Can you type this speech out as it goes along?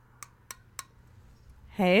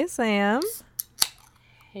Hey, Sam.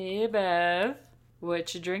 Hey, Bev.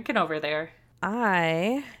 What you drinking over there?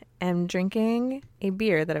 I am drinking a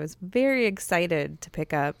beer that I was very excited to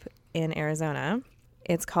pick up in Arizona.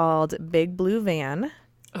 It's called Big Blue Van,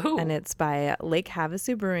 and Ooh. it's by Lake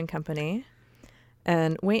Havasu Brewing Company.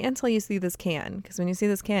 And wait until you see this can, because when you see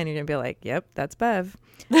this can, you're going to be like, yep, that's Bev.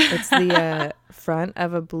 It's the front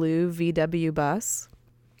of a blue VW bus,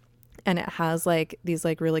 and it has like these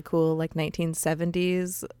like really cool like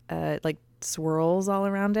 1970s like swirls all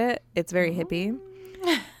around it. It's very hippie.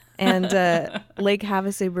 And Lake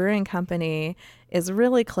Havasu Brewing Company is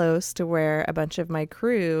really close to where a bunch of my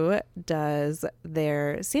crew does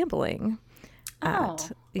their sampling Oh.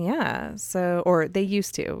 at. Yeah. So, or they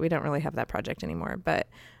used to. We don't really have that project anymore, but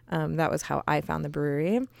that was how I found the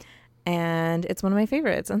brewery. And it's one of my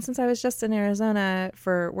favorites. And since I was just in Arizona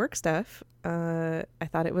for work stuff, I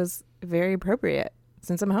thought it was very appropriate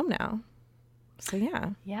since I'm home now. So, yeah.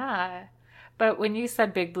 Yeah. But when you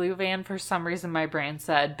said big blue van, for some reason my brain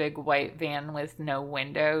said big white van with no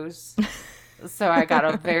windows. So I got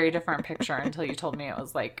a very different picture until you told me it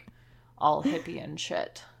was like all hippie and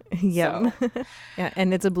shit. Yep. So, Yeah.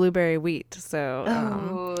 And it's a blueberry wheat. So,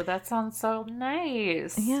 oh, that sounds so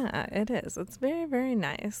nice. yeah, it is. It's very, very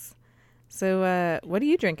nice. So, what are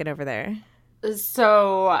you drinking over there?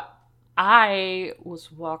 So I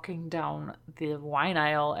was walking down the wine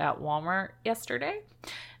aisle at Walmart yesterday.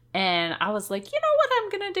 And I was like, you know what I'm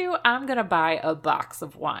going to do? I'm going to buy a box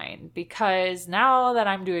of wine because now that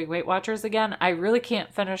I'm doing Weight Watchers again, I really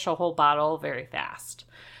can't finish a whole bottle very fast.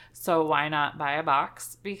 So why not buy a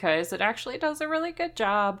box? Because it actually does a really good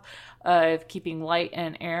job of keeping light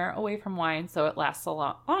and air away from wine so it lasts a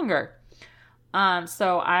lot longer.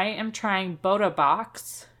 So I am trying Boda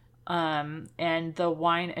Box, and the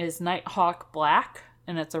wine is Nighthawk Black,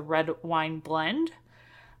 and it's a red wine blend.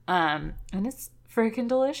 And it's freaking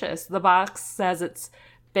delicious. The box says it's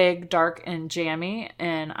big, dark, and jammy,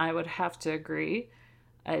 and I would have to agree.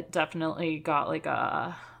 It definitely got like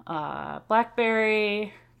a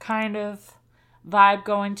blackberry kind of vibe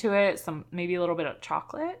going to it, some maybe a little bit of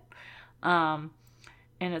chocolate. And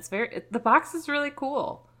the box is really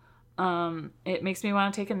cool. It makes me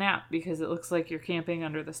want to take a nap because it looks like you're camping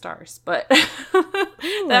under the stars. But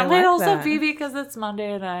Ooh, that might like also that. be because it's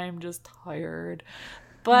Monday and I'm just tired.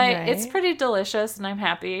 But it's Right. pretty delicious and I'm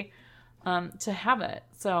happy to have it.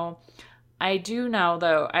 So I do now,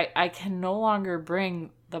 though, I can no longer bring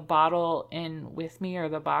the bottle in with me or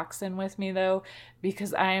the box in with me, though,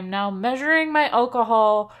 because I am now measuring my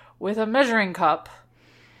alcohol with a measuring cup.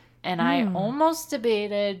 And I almost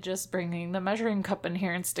debated just bringing the measuring cup in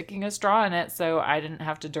here and sticking a straw in it so I didn't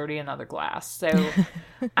have to dirty another glass. So,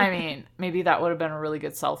 I mean, maybe that would have been a really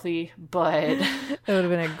good selfie, but It would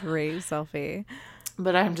have been a great selfie.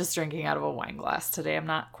 I'm just drinking out of a wine glass today. I'm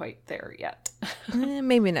not quite there yet.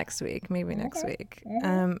 Maybe next week. Maybe next week.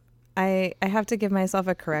 I have to give myself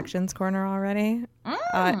a corrections corner already.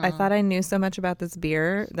 I thought I knew so much about this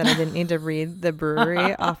beer that I didn't need to read the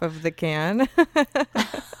brewery off of the can.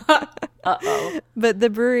 Uh-oh. But the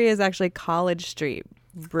brewery is actually College Street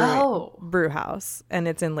Oh. Brew House, and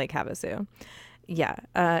it's in Lake Havasu. Yeah,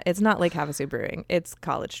 it's not Lake Havasu Brewing. It's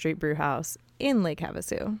College Street Brew House in Lake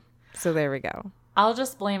Havasu. So there we go. I'll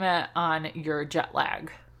just blame it on your jet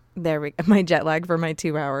lag. There we go. My jet lag for my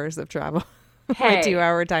 2 hours of travel. My Hey. 2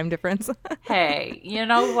 hour time difference. Hey, you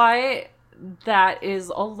know what? That is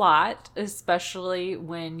a lot, especially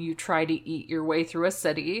when you try to eat your way through a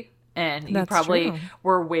city. And you That's probably true.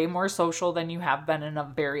 were way more social than you have been in a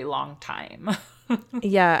very long time.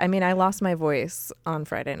 Yeah, I mean, I lost my voice on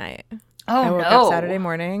Friday night. Oh, I woke no. up Saturday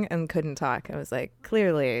morning and couldn't talk. I was like,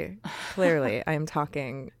 clearly, I'm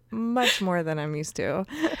talking much more than I'm used to.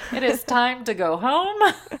 It is time to go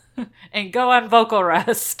home and go on vocal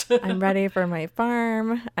rest. I'm ready for my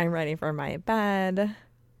farm. I'm ready for my bed.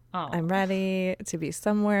 Oh. I'm ready to be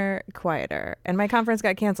somewhere quieter. And my conference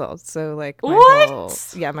got canceled. So, like, What?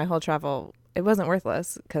 my whole travel, it wasn't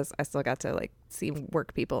worthless because I still got to, like, see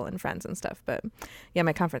work people and friends and stuff. But, yeah,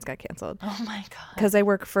 my conference got canceled Oh, my God. because I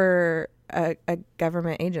work for a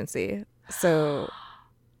government agency. So,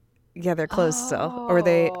 yeah, they're closed still. Or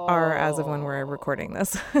they are as of when we're recording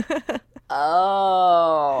this.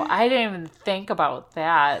 Oh, I didn't even think about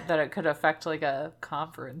that it could affect like a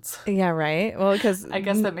conference. Yeah, right? Well, because I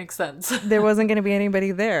guess that makes sense. there wasn't going to be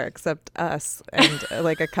anybody there except us and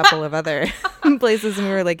like a couple of other places. And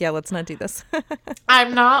we were like, yeah, let's not do this.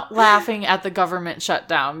 I'm not laughing at the government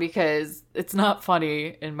shutdown because it's not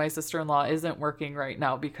funny and my sister-in-law isn't working right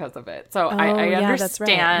now because of it. So I yeah, that's right.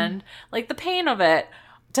 understand like the pain of it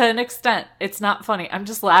to an extent. It's not funny. I'm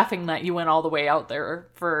just laughing that you went all the way out there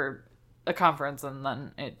for a conference, and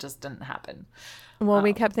then it just didn't happen. Well,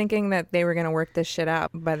 we kept thinking that they were going to work this shit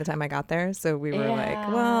out by the time I got there. So we were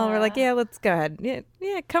like, yeah, let's go ahead.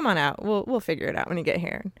 Yeah, come on out. We'll figure it out when you get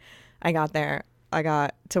here. I got there. I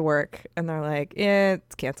got to work, and they're like, yeah,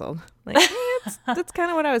 it's canceled. Like, that's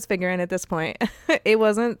kind of what I was figuring at this point. It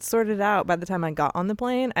wasn't sorted out by the time I got on the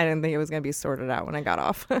plane. I didn't think it was going to be sorted out when I got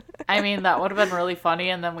off. I mean, that would have been really funny,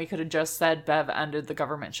 and then we could have just said Bev ended the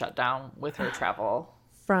government shutdown with her travel.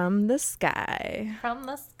 From the sky. From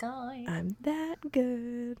the sky. I'm that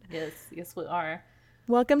good. Yes, we are.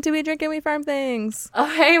 Welcome to We Drink and We Farm Things. Oh,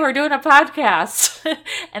 hey, we're doing a podcast.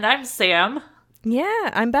 And I'm Sam. Yeah,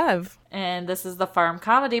 I'm Bev. And this is the Farm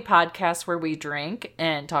Comedy Podcast where we drink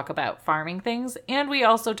and talk about farming things. And we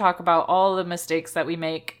also talk about all the mistakes that we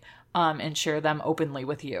make and share them openly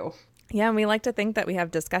with you. Yeah, and we like to think that we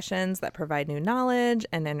have discussions that provide new knowledge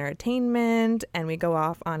and entertainment, and we go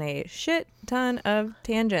off on a shit ton of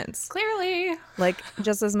tangents. Clearly. Like,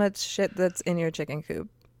 just as much shit that's in your chicken coop.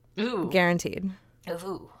 Ooh. Guaranteed.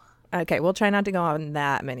 Ooh. Okay, we'll try not to go on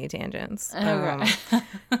that many tangents. Okay.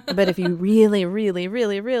 But if you really, really,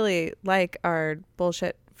 really, really like our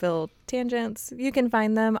bullshit-filled tangents, you can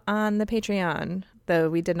find them on the Patreon, though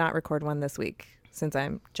we did not record one this week since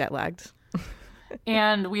I'm jet-lagged.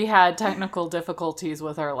 And we had technical difficulties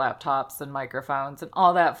with our laptops and microphones and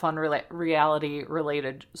all that fun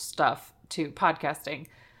reality-related stuff to podcasting.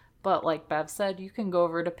 But like Bev said, you can go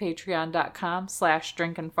over to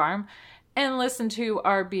patreon.com/drinkandfarm and listen to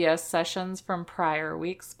our BS sessions from prior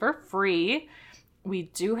weeks for free. We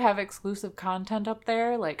do have exclusive content up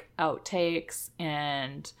there, like outtakes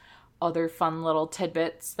and other fun little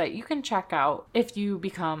tidbits that you can check out. If you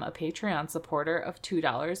become a Patreon supporter of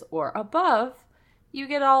 $2 or above, you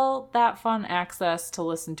get all that fun access to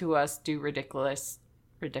listen to us do ridiculous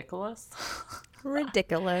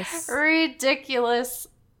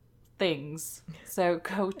things. So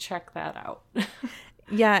go check that out.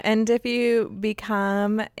 Yeah, and if you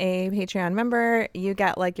become a Patreon member, you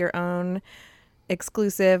get like your own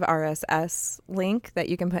exclusive RSS link that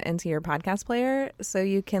you can put into your podcast player, so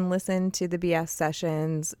you can listen to the BS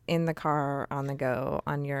sessions in the car, on the go,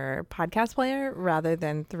 on your podcast player, rather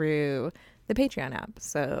than through the Patreon app.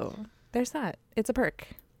 So there's that. It's a perk.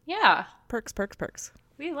 Yeah. Perks.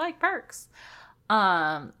 We like perks.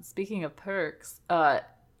 Speaking of perks,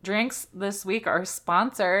 drinks this week are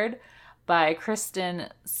sponsored by Kristen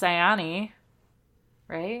Sayani,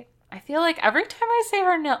 right? I feel like every time I say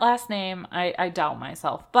her last name, I doubt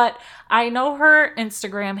myself. But I know her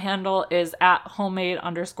Instagram handle is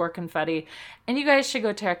 @homemade_confetti. And you guys should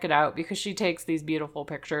go check it out because she takes these beautiful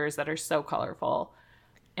pictures that are so colorful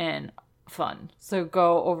and fun. So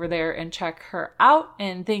go over there and check her out.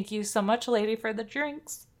 And thank you so much, lady, for the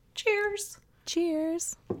drinks. Cheers.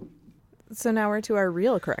 Cheers. So now we're to our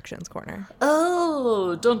real corrections corner.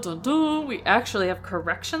 Oh, dun dun dun. We actually have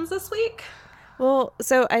corrections this week. Well,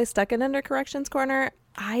 so I stuck it under corrections corner.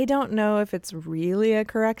 I don't know if it's really a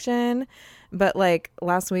correction, but like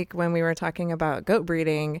last week when we were talking about goat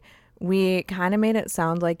breeding, we kind of made it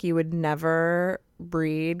sound like you would never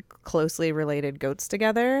breed closely related goats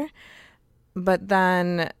together. But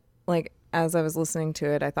then, like, as I was listening to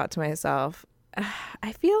it, I thought to myself,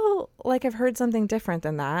 I feel like I've heard something different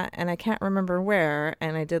than that, and I can't remember where.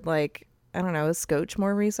 And I did, like, I don't know, scotch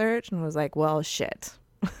more research, and was like, well, shit.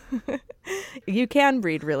 You can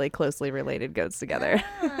breed really closely related goats together.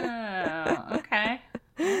 Oh, okay.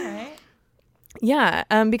 All right. Yeah,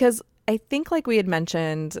 because I think, like we had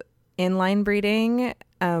mentioned, inline breeding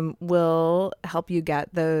will help you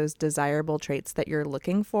get those desirable traits that you're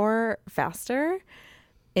looking for faster.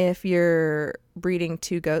 If you're breeding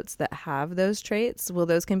two goats that have those traits, well,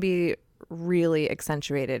 those can be really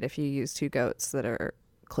accentuated if you use two goats that are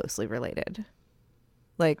closely related.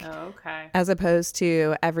 Like, okay. As opposed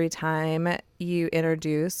to every time you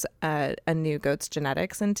introduce a new goat's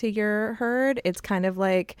genetics into your herd, it's kind of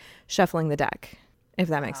like shuffling the deck, if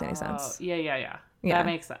that makes any sense. Yeah. That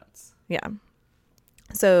makes sense. Yeah.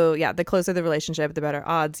 So, yeah, the closer the relationship, the better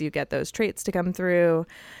odds you get those traits to come through.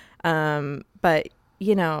 But,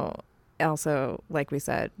 you know, also, like we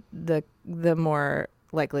said, the more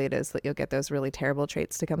likely it is that you'll get those really terrible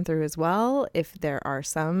traits to come through as well, if there are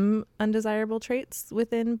some undesirable traits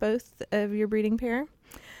within both of your breeding pair.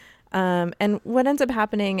 And what ends up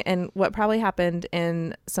happening, and what probably happened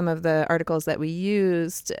in some of the articles that we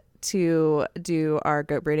used to do our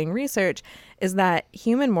goat breeding research, is that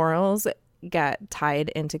human morals get tied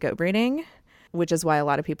into goat breeding, which is why a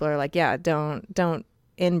lot of people are like, yeah, don't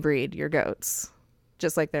inbreed your goats.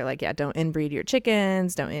 Just like they're like, yeah, don't inbreed your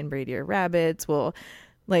chickens, don't inbreed your rabbits. Well,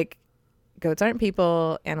 like, goats aren't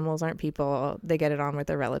people. Animals aren't people. They get it on with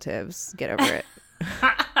their relatives. Get over it.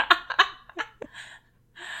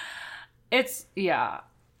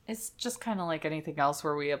 It's just kind of like anything else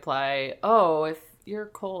where we apply, oh, if you're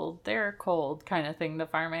cold, they're cold kind of thing to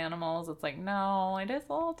farm animals. It's like, no, it is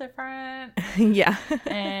a little different. Yeah.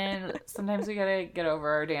 And sometimes we gotta get over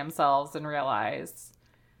our damn selves and realize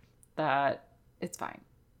that it's fine.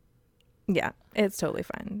 Yeah, it's totally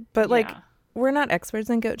fine. But like, we're not experts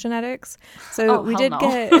in goat genetics. So we did no.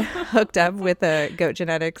 get hooked up with a goat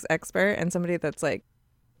genetics expert and somebody that's like,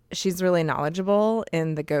 she's really knowledgeable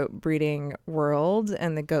in the goat breeding world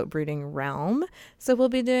and the goat breeding realm. So we'll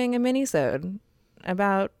be doing a mini-sode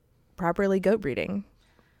about properly goat breeding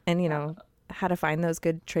and, you know, how to find those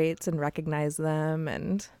good traits and recognize them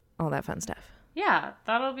and all that fun stuff. Yeah,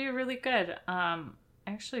 that'll be really good. I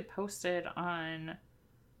actually posted on,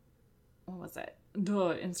 what was it?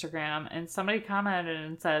 The Instagram, and somebody commented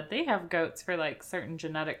and said they have goats for like certain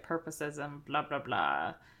genetic purposes and blah, blah,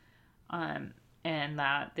 blah. And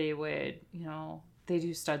that they would, you know, they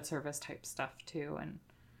do stud service type stuff too. And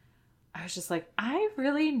I was just like, I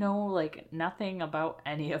really know like nothing about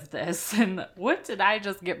any of this. And what did I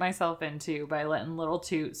just get myself into by letting little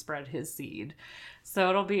Toot spread his seed? So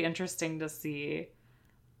it'll be interesting to see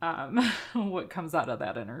what comes out of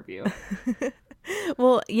that interview.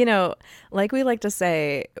 Well, you know, like we like to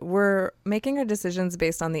say, we're making our decisions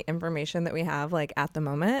based on the information that we have like at the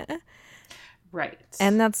moment. Right.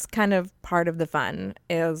 And that's kind of part of the fun,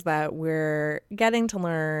 is that we're getting to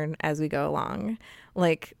learn as we go along.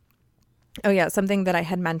 Like, oh yeah, something that I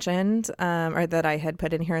had mentioned or that I had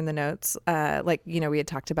put in here in the notes, like, you know, we had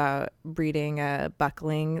talked about breeding a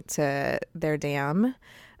buckling to their dam.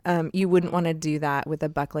 You wouldn't want to do that with a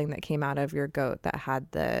buckling that came out of your goat that had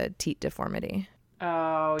the teat deformity.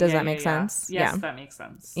 Oh, does that make sense? Yes, that makes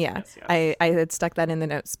sense. Yeah. Yes. I had stuck that in the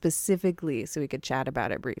notes specifically so we could chat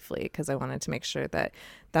about it briefly, because I wanted to make sure that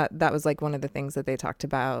was like one of the things that they talked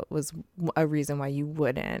about was a reason why you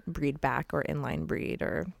wouldn't breed back or inline breed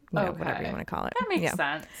or whatever you want to call it. That makes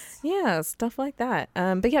sense. Yeah, stuff like that.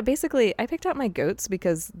 But yeah, basically I picked out my goats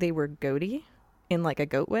because they were goaty in like a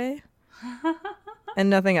goat way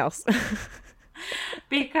and nothing else.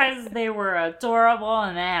 Because they were adorable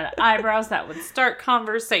and they had eyebrows that would start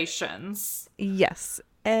conversations. Yes,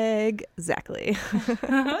 exactly.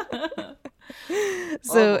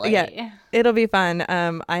 So yeah, it'll be fun.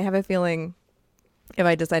 I have a feeling if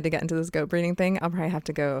I decide to get into this goat breeding thing, I'll probably have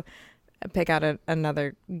to go pick out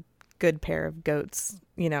another good pair of goats,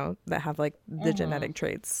 you know, that have like the genetic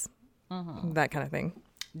traits, that kind of thing.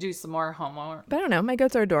 Do some more homework. But I don't know. My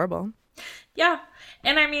goats are adorable. Yeah.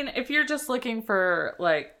 And I mean, if you're just looking for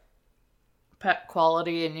like pet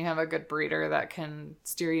quality and you have a good breeder that can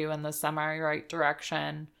steer you in the semi-right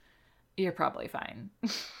direction, you're probably fine.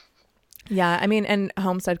 Yeah. I mean, and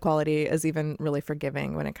homestead quality is even really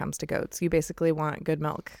forgiving when it comes to goats. You basically want good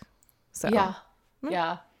milk. So yeah.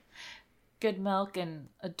 Yeah. Good milk and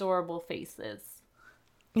adorable faces.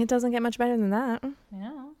 It doesn't get much better than that.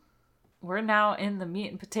 Yeah. We're now in the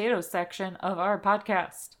meat and potatoes section of our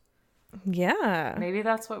podcast. Yeah. Maybe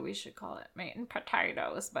that's what we should call it. Meat and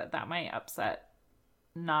potatoes, but that might upset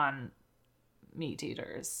non-meat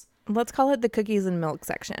eaters. Let's call it the cookies and milk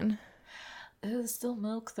section. It's still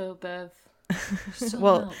milk though, Bev.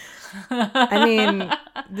 Well, I mean,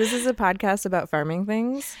 this is a podcast about farming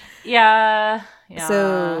things. Yeah.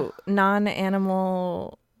 So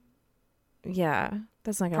non-animal, yeah,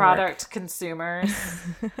 that's not gonna product work. Consumers.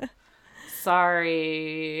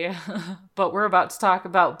 Sorry, but we're about to talk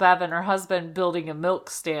about Bev and her husband building a milk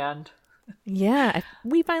stand. Yeah,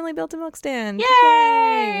 we finally built a milk stand.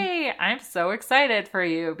 Yay! I'm so excited for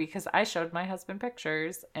you because I showed my husband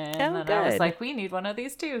pictures and then good. I was like, we need one of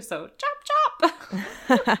these too, so chop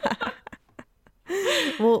chop.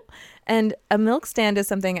 Well, and a milk stand is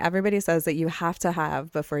something everybody says that you have to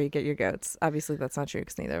have before you get your goats. Obviously, that's not true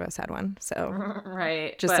because neither of us had one. So,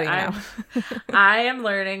 right. Just so you know. I am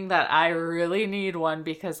learning that I really need one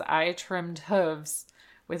because I trimmed hooves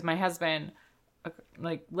with my husband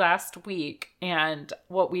like last week. And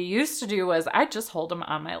what we used to do was I'd just hold them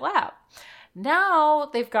on my lap. Now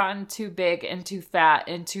they've gotten too big and too fat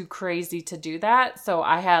and too crazy to do that. So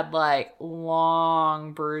I had like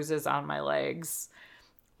long bruises on my legs,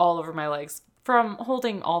 all over my legs, from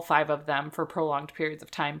holding all 5 of them for prolonged periods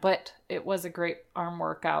of time. But it was a great arm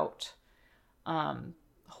workout,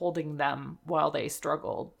 holding them while they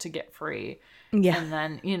struggled to get free. Yeah. And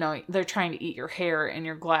then, you know, they're trying to eat your hair and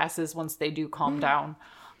your glasses once they do calm down.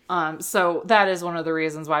 So that is one of the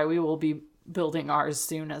reasons why we will be building ours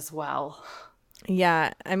soon as well.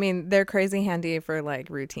 Yeah, I mean, they're crazy handy for like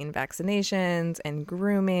routine vaccinations and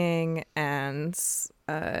grooming and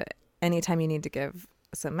uh, anytime you need to give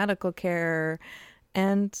some medical care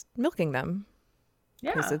and milking them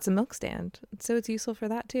because Yeah. it's a milk stand. So it's useful for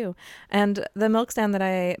that too. And the milk stand that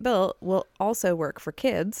I built will also work for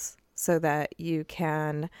kids so that you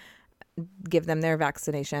can give them their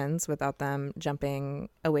vaccinations without them jumping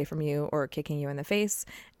away from you or kicking you in the face.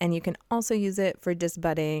 And you can also use it for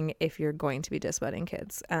disbudding if you're going to be disbudding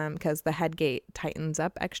kids, because the head gate tightens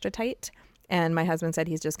up extra tight. And my husband said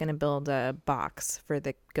he's just going to build a box for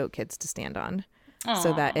the goat kids to stand on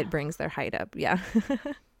so that it Aw. brings their height up. Yeah.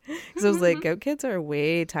 So I was like, goat kids are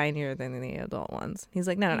way tinier than the adult ones. He's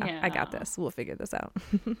like, no, I got Yeah. this. We'll figure this out.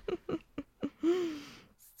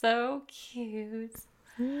 So cute.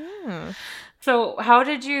 Yeah. So, how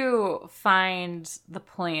did you find the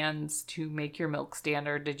plans to make your milk stand,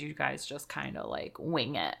 or did you guys just kind of like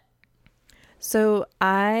wing it? So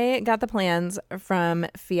I got the plans from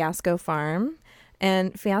Fiasco Farm.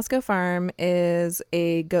 And Fiasco Farm is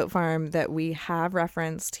a goat farm that we have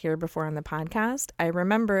referenced here before on the podcast. I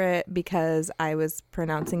remember it because I was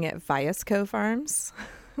pronouncing it Fiasco Farms,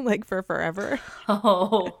 like for forever.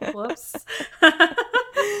 Oh, whoops.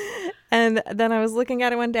 And then I was looking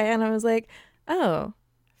at it one day and I was like, oh,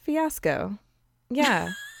 Fiasco.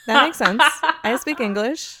 Yeah, that makes sense. I speak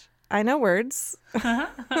English. I know words. Oh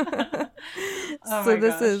So my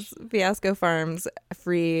this gosh. is Fiasco Farms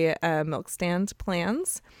free milk stand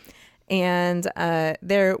plans. And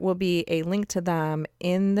there will be a link to them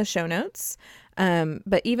in the show notes.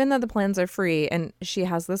 But even though the plans are free, and she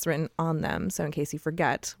has this written on them, so in case you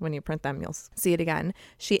forget, when you print them, you'll see it again.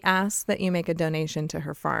 She asks that you make a donation to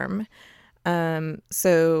her farm.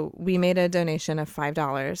 So we made a donation of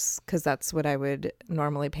 $5 because that's what I would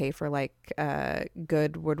normally pay for like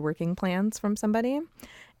good woodworking plans from somebody.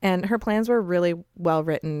 And her plans were really well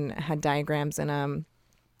written, had diagrams in them,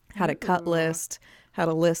 had a cut Ooh. list, had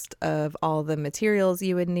a list of all the materials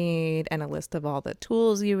you would need, and a list of all the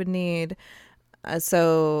tools you would need.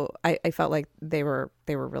 So I felt like they were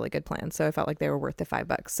really good plans. So I felt like they were worth the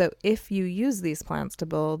 $5. So if you use these plans to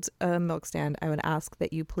build a milk stand, I would ask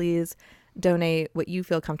that you please donate what you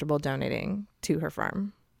feel comfortable donating to her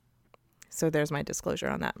farm. So there's my disclosure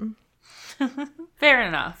on that. Fair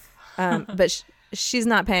enough. But she's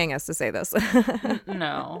not paying us to say this. No,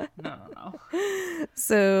 no, no, no.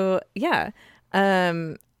 So yeah,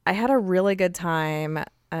 I had a really good time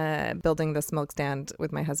building this milk stand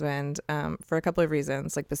with my husband for a couple of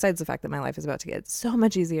reasons. Like besides the fact that my life is about to get so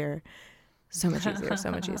much easier, so much easier, so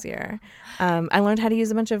much easier. I learned how to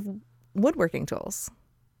use a bunch of woodworking tools,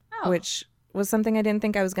 Oh, which was something I didn't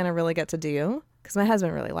think I was going to really get to do because my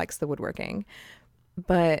husband really likes the woodworking,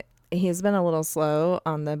 but he's been a little slow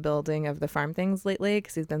on the building of the farm things lately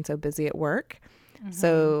because he's been so busy at work.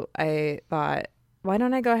 So I thought, why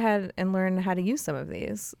don't I go ahead and learn how to use some of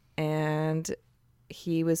these? And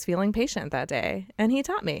he was feeling patient that day and he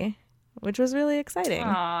taught me, which was really exciting.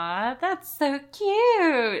 aw, that's so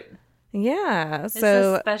cute. Yeah. It's a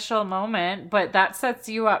So special moment, but that sets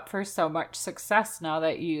you up for so much success now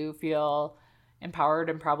that you feel empowered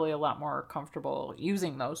and probably a lot more comfortable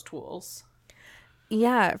using those tools.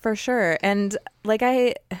 yeah, for sure. And like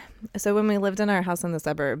so when we lived in our house in the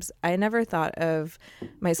suburbs, I never thought of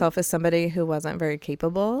myself as somebody who wasn't very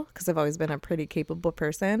capable because I've always been a pretty capable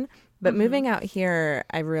person. But moving out here,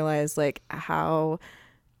 I realized like how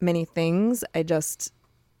many things I just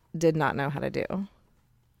did not know how to do.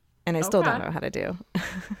 And I still don't Okay. know how to do.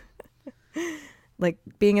 Like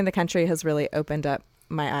being in the country has really opened up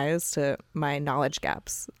my eyes to my knowledge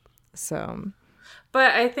gaps. So,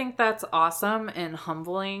 But I think that's awesome and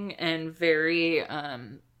humbling and very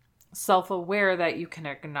self-aware that you can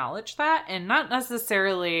acknowledge that and not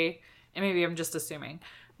necessarily, and maybe I'm just assuming,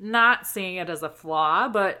 not seeing it as a flaw,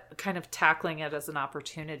 but kind of tackling it as an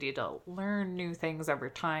opportunity to learn new things over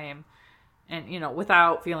time and,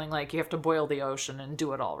 without feeling like you have to boil the ocean and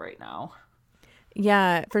do it all right now.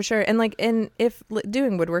 yeah, for sure. And like if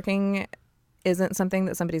doing woodworking isn't something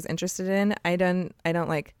that somebody's interested in, I don't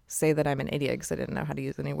like say that I'm an idiot because I didn't know how to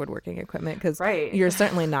use any woodworking equipment because Right. you're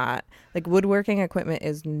certainly not. Like woodworking equipment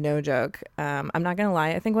is no joke. I'm not gonna lie.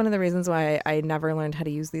 I think one of the reasons why I never learned how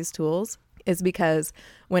to use these tools is because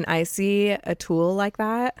when I see a tool like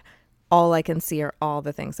that, all I can see are all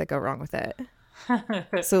the things that go wrong with it.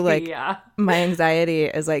 So like yeah. my anxiety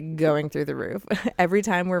is like going through the roof. Every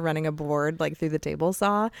time we're running a board like through the table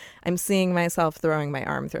saw, I'm seeing myself throwing my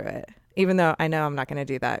arm through it. Even though I know I'm not going to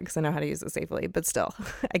do that because I know how to use it safely, but still,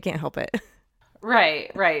 I can't help it.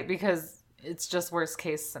 Right, because It's just worst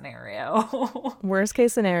case scenario. Worst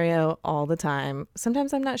case scenario all the time.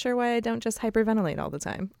 Sometimes I'm not sure why I don't just hyperventilate all the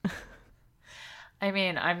time. I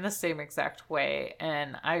mean, I'm the same exact way,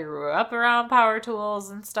 and I grew up around power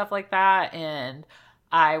tools and stuff like that, and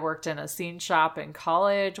I worked in a scene shop in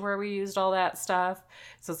college where we used all that stuff.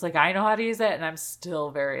 So it's like I know how to use it, and I'm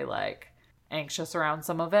still very like anxious around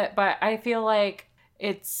some of it, but I feel like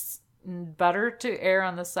it's better to err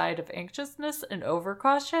on the side of anxiousness and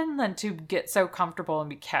overcaution than to get so comfortable and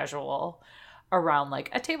be casual around like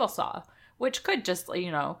a table saw, which could just,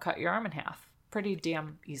 cut your arm in half pretty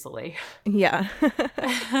damn easily. Yeah.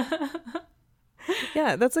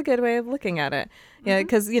 Yeah, that's a good way of looking at it. Yeah,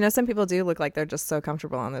 because, some people do look like they're just so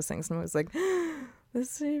comfortable on those things. And I was like,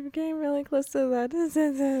 this came really close to that.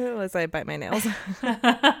 Unless I bite my nails.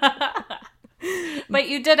 But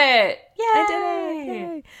you did it. Yay! I did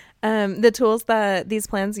it. Yay. The tools that these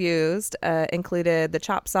plans used included the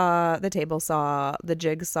chop saw, the table saw, the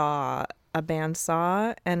jigsaw, a band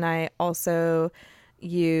saw, and I also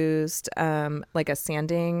used like a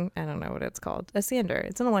sanding, I don't know what it's called, a sander.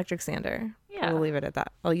 It's an electric sander. Yeah. We'll leave it at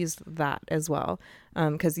that. I'll use that as well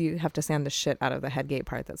because you have to sand the shit out of the headgate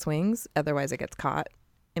part that swings. Otherwise, it gets caught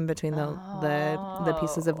in between the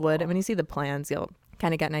pieces of wood. And when you see the plans, you'll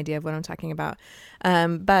kind of get an idea of what I'm talking about.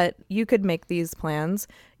 But you could make these plans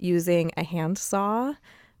using a hand saw,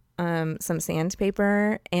 some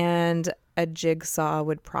sandpaper, and a jigsaw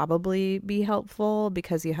would probably be helpful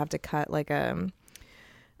because you have to cut like a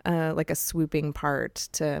swooping part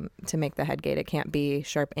to make the headgate. It can't be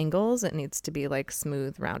sharp angles. It needs to be like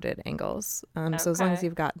smooth, rounded angles. So as long as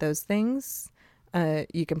you've got those things,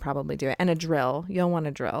 you can probably do it. And a drill. You'll want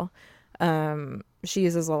a drill. She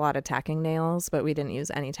uses a lot of tacking nails, but we didn't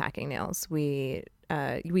use any tacking nails. We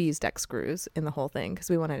used deck screws in the whole thing because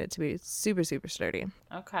we wanted it to be super, super sturdy.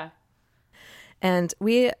 Okay. And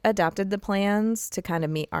we adapted the plans to kind of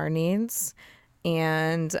meet our needs.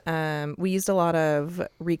 And we used a lot of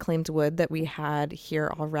reclaimed wood that we had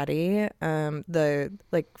here already. For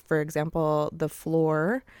example, the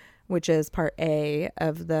floor, which is part A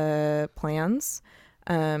of the plans,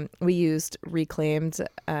 we used reclaimed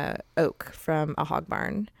oak from a hog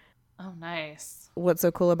barn. Oh, nice. What's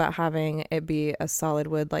so cool about having it be a solid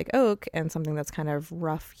wood like oak and something that's kind of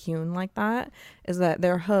rough hewn like that is that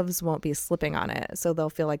their hooves won't be slipping on it. So they'll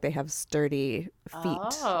feel like they have sturdy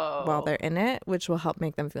feet while they're in it, which will help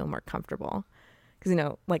make them feel more comfortable.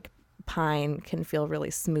 Because, like pine can feel really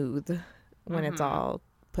smooth when it's all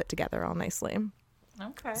put together all nicely.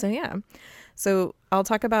 Okay. So, yeah. So I'll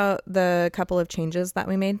talk about the couple of changes that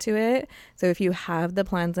we made to it. So if you have the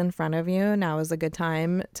plans in front of you, now is a good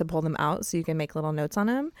time to pull them out so you can make little notes on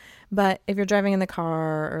them. But if you're driving in the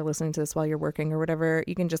car or listening to this while you're working or whatever,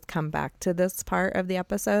 you can just come back to this part of the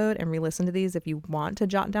episode and re-listen to these if you want to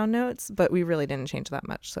jot down notes. But we really didn't change that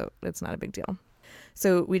much, so it's not a big deal.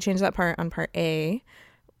 So we changed that part on part A.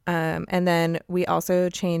 And then we also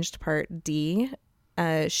changed part D.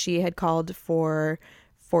 She had called for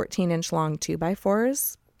 14-inch long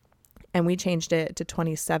 2x4s, and we changed it to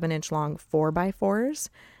 27-inch long 4x4s.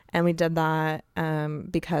 And we did that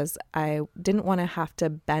because I didn't want to have to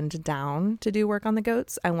bend down to do work on the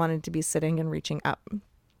goats. I wanted to be sitting and reaching up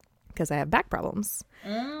because I have back problems.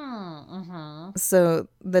 So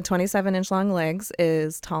the 27-inch long legs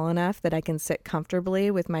is tall enough that I can sit comfortably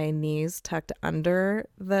with my knees tucked under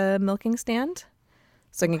the milking stand.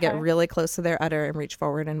 So I can get really close to their udder and reach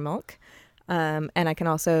forward and milk. And I can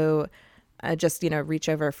also just, reach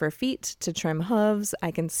over for feet to trim hooves.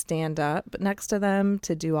 I can stand up next to them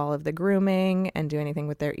to do all of the grooming and do anything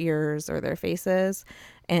with their ears or their faces.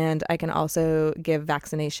 And I can also give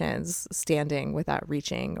vaccinations standing without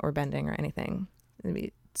reaching or bending or anything. It'd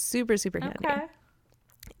be super, super handy. Okay.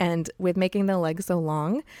 And with making the legs so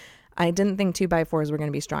long, I didn't think 2x4s were going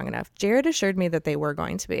to be strong enough. Jared assured me that they were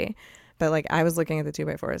going to be. But I was looking at the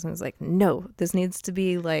 2x4s and I was like, no, this needs to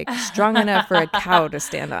be strong enough for a cow to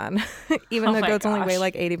stand on, even though goats only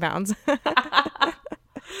weigh 80 pounds.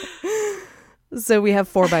 So we have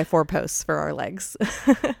 4x4 posts for our legs,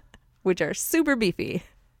 which are super beefy.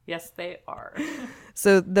 Yes, they are.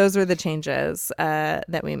 So those were the changes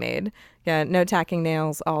that we made. Yeah, no tacking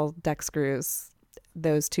nails, all deck screws.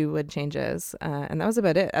 Those two wood changes. And that was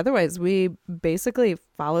about it. Otherwise, we basically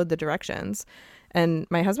followed the directions. And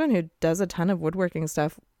my husband, who does a ton of woodworking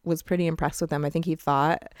stuff, was pretty impressed with them. I think he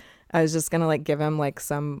thought I was just going to give him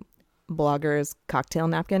some blogger's cocktail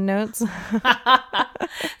napkin notes.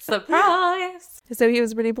 Surprise! So he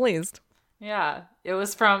was pretty pleased. Yeah. It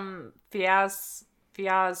was from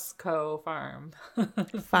Fiasco Farm.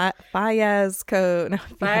 Fiasco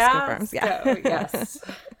Farms. Yeah. Yes.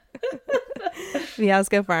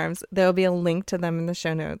 Fiasco Farms. There will be a link to them in the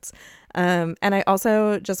show notes. And I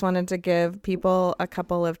also just wanted to give people a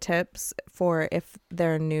couple of tips for if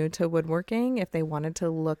they're new to woodworking, if they wanted to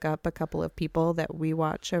look up a couple of people that we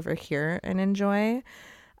watch over here and enjoy.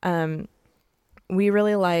 We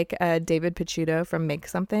really like David Picciuto from Make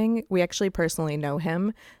Something. We actually personally know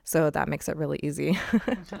him, so that makes it really easy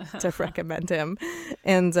to recommend him.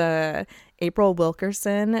 And April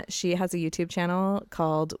Wilkerson, she has a YouTube channel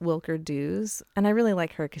called Wilker Do's, and I really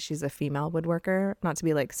like her because she's a female woodworker. Not to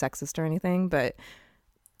be like sexist or anything, but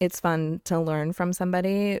it's fun to learn from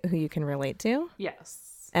somebody who you can relate to. Yes.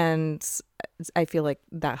 And I feel like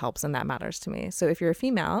that helps and that matters to me. So if you're a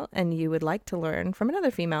female and you would like to learn from another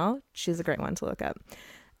female, she's a great one to look up.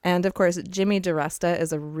 And of course, Jimmy DiResta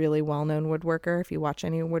is a really well-known woodworker. If you watch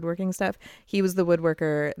any woodworking stuff, he was the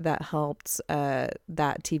woodworker that helped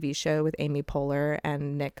that TV show with Amy Poehler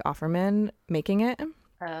and Nick Offerman, Making It.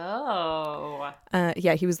 Oh.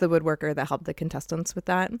 Yeah, he was the woodworker that helped the contestants with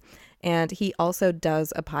that. And he also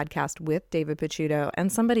does a podcast with David Picciuto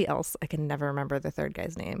and somebody else. I can never remember the third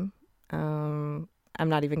guy's name. I'm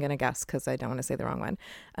not even going to guess because I don't want to say the wrong one.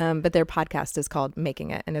 But their podcast is called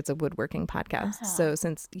Making It, and it's a woodworking podcast. So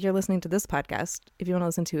since you're listening to this podcast, if you want to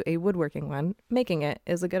listen to a woodworking one, Making It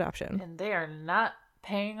is a good option. And they are not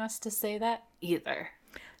paying us to say that either.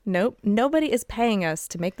 Nope. Nobody is paying us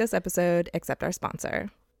to make this episode except our sponsor,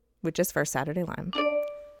 which is First Saturday Lime.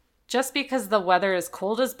 Just because the weather is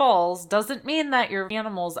cold as balls doesn't mean that your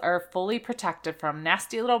animals are fully protected from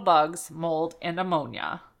nasty little bugs, mold, and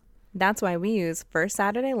ammonia. That's why we use First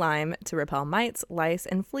Saturday Lime to repel mites, lice,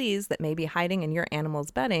 and fleas that may be hiding in your animal's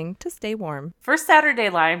bedding to stay warm. First Saturday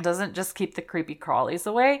Lime doesn't just keep the creepy crawlies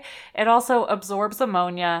away, it also absorbs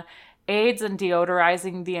ammonia, aids in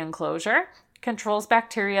deodorizing the enclosure, controls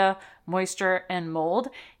bacteria, moisture, and mold,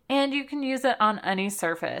 and you can use it on any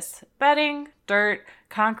surface. Bedding, dirt,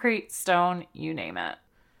 concrete, stone, you name it.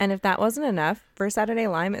 And if that wasn't enough, First Saturday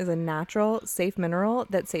Lime is a natural, safe mineral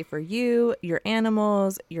that's safe for you, your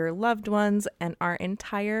animals, your loved ones, and our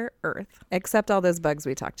entire earth. Except all those bugs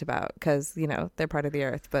we talked about, because, you know, they're part of the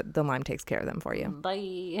earth, but the lime takes care of them for you.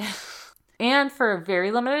 Bye. And for a very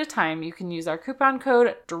limited time, you can use our coupon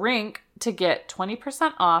code DRINK to get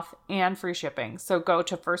 20% off and free shipping. So go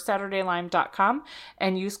to firstsaturdaylime.com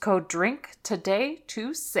and use code DRINK today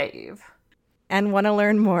to save. And want to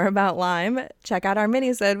learn more about lime? Check out our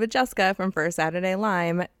mini-sode with Jessica from First Saturday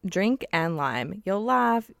Lime, Drink and Lime. You'll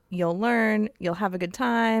laugh, you'll learn, you'll have a good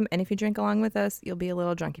time, and if you drink along with us, you'll be a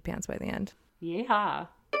little drunky pants by the end. Yeah.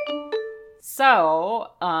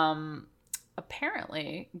 So,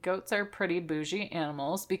 apparently, goats are pretty bougie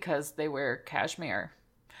animals because they wear cashmere.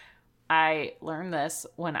 I learned this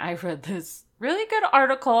when I read this really good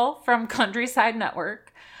article from Countryside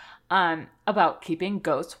Network about keeping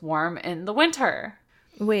goats warm in the winter.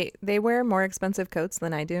 Wait, they wear more expensive coats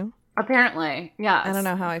than I do? Apparently, yes. I don't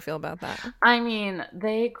know how I feel about that. I mean,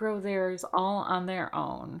 they grow theirs all on their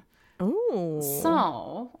own. Ooh.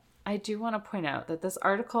 So, I do want to point out that this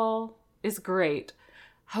article is great.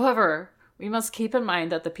 However, we must keep in mind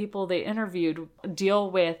that the people they interviewed deal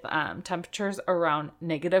with temperatures around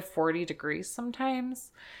negative 40 degrees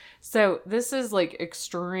sometimes. So this is like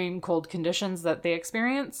extreme cold conditions that they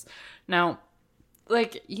experience. Now,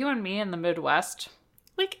 like you and me in the Midwest,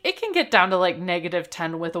 like it can get down to like negative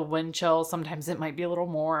 10 with a wind chill. Sometimes it might be a little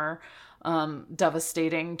more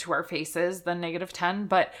devastating to our faces than negative 10,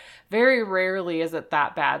 but very rarely is it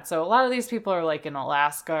that bad. So a lot of these people are like in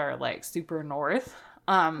Alaska or like super north.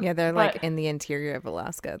 Yeah, they're like in the interior of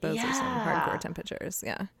Alaska. Those are some hardcore temperatures.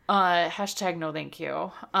 Yeah. Hashtag no thank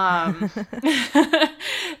you.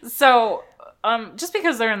 So just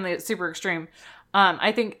because they're in the super extreme,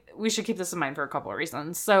 I think we should keep this in mind for a couple of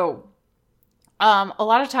reasons. So a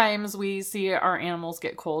lot of times we see our animals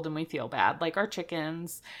get cold and we feel bad, like our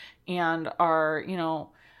chickens and our, you know,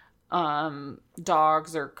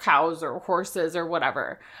 dogs or cows or horses or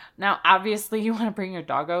whatever. Now, obviously you want to bring your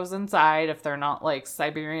doggos inside if they're not like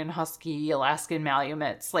Siberian Husky, Alaskan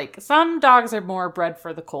Malamutes. Like some dogs are more bred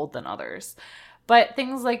for the cold than others, but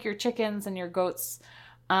things like your chickens and your goats,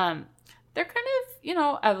 they're kind of, you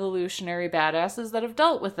know, evolutionary badasses that have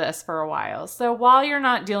dealt with this for a while. So while you're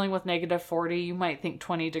not dealing with negative 40, you might think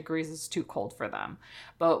 20 degrees is too cold for them,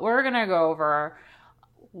 but we're going to go over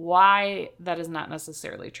why that is not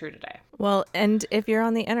necessarily true today. Well, and if you're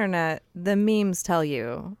on the internet, the memes tell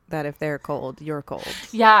you that if they're cold, you're cold.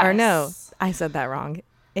 Yeah. Or no, I said that wrong.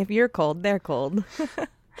 If you're cold, they're cold.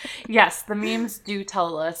 Yes, the memes do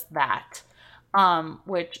tell us that,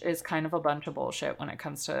 which is kind of a bunch of bullshit when it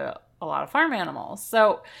comes to a lot of farm animals.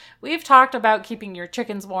 So we've talked about keeping your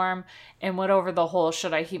chickens warm and went over the whole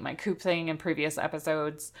should I heat my coop thing in previous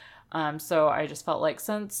episodes. So I just felt like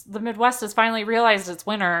since the Midwest has finally realized it's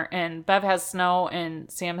winter and Bev has snow and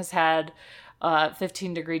Sam has had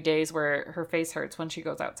 15-degree days where her face hurts when she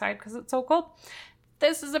goes outside because it's so cold,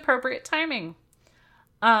 this is appropriate timing.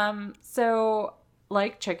 So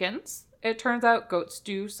like chickens, it turns out goats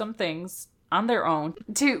do some things on their own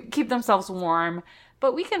to keep themselves warm,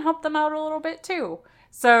 but we can help them out a little bit too.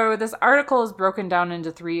 So this article is broken down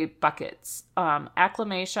into 3 buckets: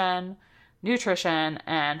 acclimation, nutrition,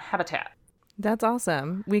 and habitat. That's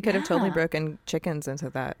awesome. We could have totally broken chickens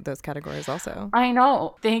into those categories also. I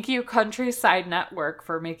know. Thank you, Countryside Network,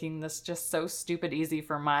 for making this just so stupid easy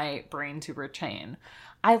for my brain to retain.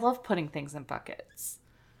 I love putting things in buckets.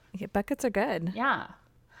 Yeah, buckets are good. Yeah.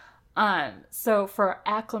 So for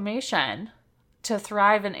acclimation, to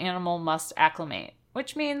thrive, an animal must acclimate,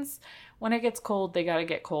 which means when it gets cold, they got to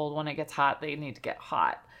get cold. When it gets hot, they need to get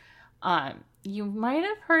hot. You might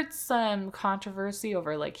have heard some controversy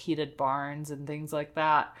over like heated barns and things like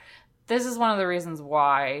that. This is one of the reasons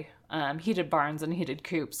why heated barns and heated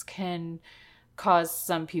coops can cause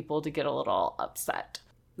some people to get a little upset.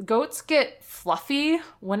 Goats get fluffy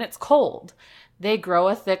when it's cold. They grow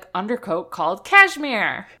a thick undercoat called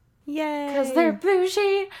cashmere. Yay! Because they're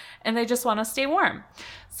bougie and they just want to stay warm.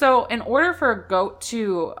 So in order for a goat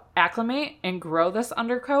to acclimate and grow this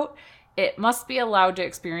undercoat, it must be allowed to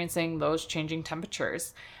experiencing those changing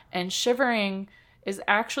temperatures. And shivering is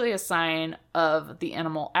actually a sign of the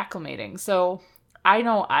animal acclimating. So I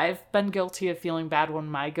know I've been guilty of feeling bad when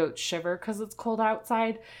my goats shiver because it's cold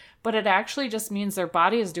outside, but it actually just means their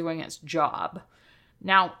body is doing its job.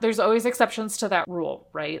 Now, there's always exceptions to that rule,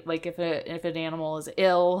 right? Like if an animal is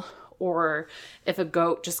ill, or if a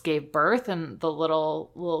goat just gave birth and the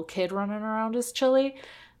little kid running around is chilly,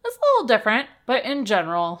 it's a little different. But in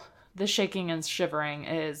general, the shaking and shivering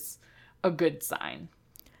is a good sign.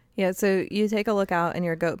 Yeah, so you take a look out in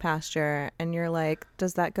your goat pasture and you're like,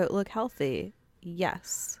 does that goat look healthy?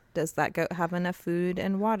 Yes. Does that goat have enough food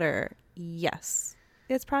and water? Yes.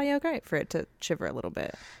 It's probably okay for it to shiver a little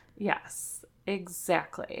bit. Yes,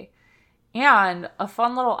 exactly. And a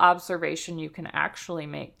fun little observation you can actually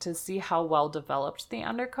make to see how well developed the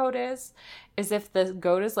undercoat is if the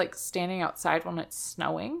goat is like standing outside when it's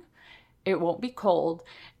snowing, it won't be cold,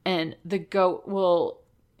 and the goat will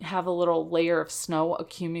have a little layer of snow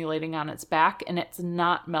accumulating on its back and it's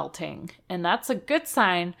not melting. And that's a good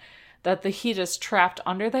sign that the heat is trapped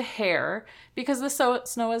under the hair because the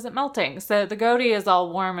snow isn't melting. So the goatee is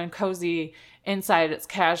all warm and cozy inside its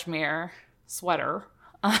cashmere sweater,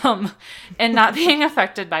 and not being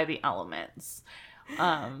affected by the elements.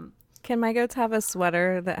 Can my goats have a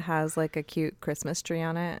sweater that has like a cute Christmas tree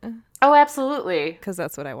on it? Oh, absolutely. Because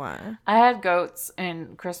that's what I want. I had goats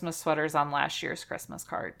in Christmas sweaters on last year's Christmas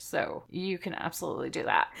card, so you can absolutely do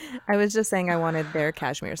that. I was just saying I wanted their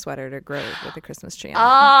cashmere sweater to grow with a Christmas tree on it.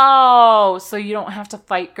 Oh, so you don't have to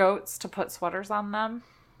fight goats to put sweaters on them?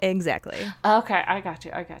 Exactly. Okay, I got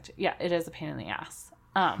you. Yeah, it is a pain in the ass.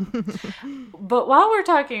 But while we're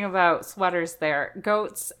talking about sweaters there,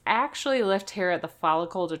 goats actually lift hair at the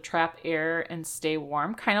follicle to trap air and stay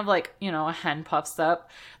warm. Kind of like, a hen puffs up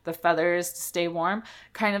the feathers to stay warm.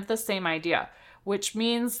 Kind of the same idea, which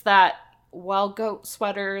means that while goat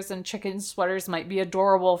sweaters and chicken sweaters might be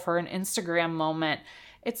adorable for an Instagram moment,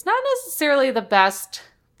 it's not necessarily the best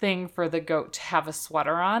thing for the goat to have a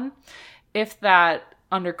sweater on if that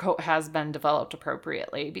undercoat has been developed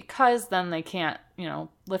appropriately, because then they can't,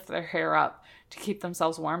 lift their hair up to keep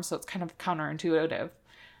themselves warm. So it's kind of counterintuitive.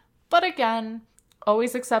 But again,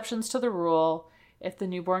 always exceptions to the rule. If the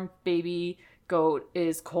newborn baby goat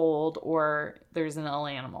is cold or there's an ill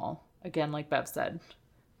animal, again, like Bev said,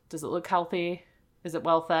 does it look healthy? Is it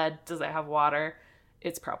well fed? Does it have water?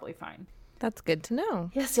 It's probably fine. That's good to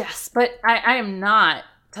know. Yes. But I am not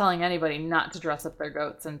telling anybody not to dress up their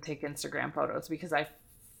goats and take Instagram photos because I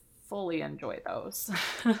fully enjoy those.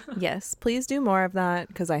 Yes, please do more of that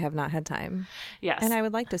because I have not had time. Yes. And I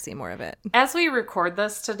would like to see more of it. As we record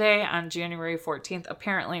this today on January 14th,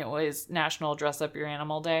 apparently it was National Dress Up Your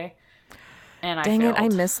Animal Day. And Dang it, I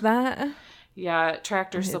missed that. Yeah,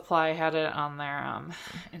 Tractor Supply had it on their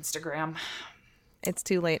Instagram. It's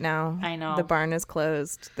too late now. I know. The barn is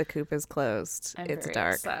closed. The coop is closed. It's very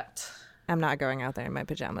dark. Upset. I'm not going out there in my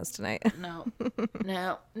pajamas tonight. No.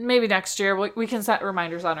 Maybe next year. We can set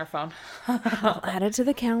reminders on our phone. I'll add it to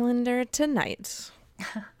the calendar tonight.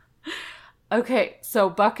 Okay, so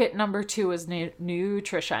bucket number 2 is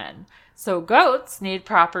nutrition. So goats need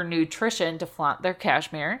proper nutrition to flaunt their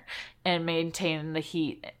cashmere and maintain the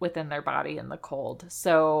heat within their body in the cold.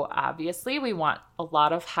 So obviously we want a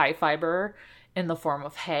lot of high fiber in the form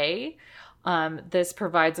of hay. This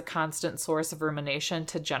provides a constant source of rumination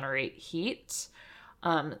to generate heat.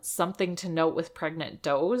 Something to note with pregnant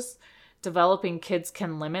does, developing kids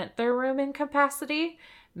can limit their rumen capacity,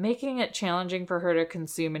 making it challenging for her to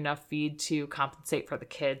consume enough feed to compensate for the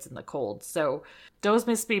kids in the cold. So does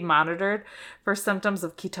must be monitored for symptoms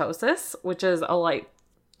of ketosis, which is a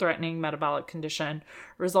life-threatening metabolic condition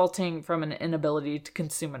resulting from an inability to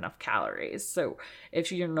consume enough calories. So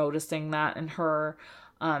if you're noticing that in her,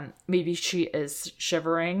 maybe she is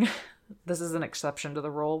shivering. This is an exception to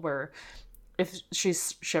the rule where if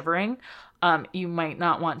she's shivering, you might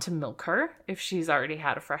not want to milk her if she's already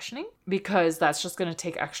had a freshening, because that's just going to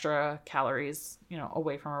take extra calories,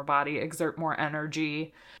 away from her body, exert more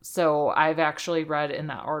energy. So I've actually read in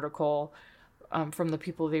that article from the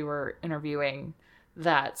people they were interviewing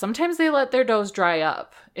that sometimes they let their does dry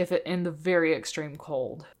up in the very extreme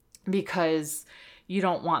cold, because you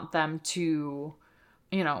don't want them to,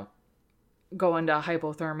 go into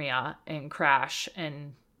hypothermia and crash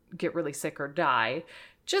and get really sick or die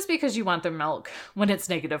just because you want their milk when it's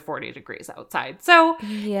negative 40 degrees outside. So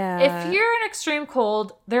Yeah. if you're in extreme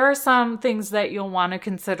cold, there are some things that you'll want to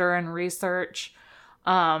consider and research.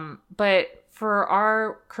 But for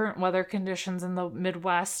our current weather conditions in the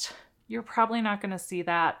Midwest, you're probably not going to see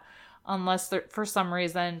that unless for some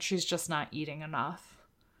reason she's just not eating enough.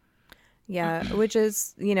 Yeah, which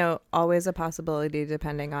is, always a possibility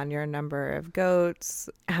depending on your number of goats,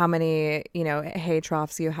 how many, hay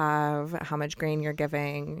troughs you have, how much grain you're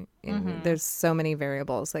giving. There's so many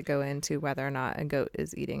variables that go into whether or not a goat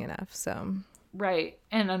is eating enough. So, right.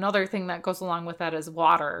 And another thing that goes along with that is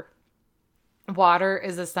water. Water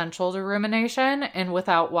is essential to rumination, and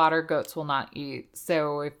without water, goats will not eat.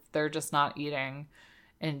 So if they're just not eating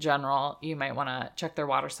in general, you might want to check their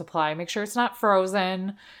water supply. Make sure it's not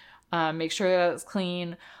frozen. Make sure that it's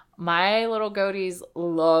clean. My little goaties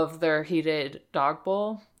love their heated dog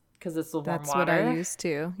bowl because it's the warm that's water. what I used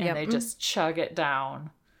to. And Yep. they just chug it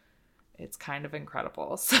down. It's kind of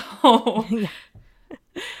incredible. So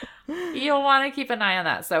you'll want to keep an eye on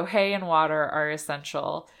that. So hay and water are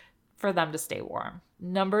essential for them to stay warm.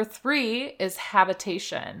 Number 3 is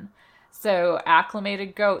habitation. So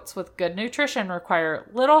acclimated goats with good nutrition require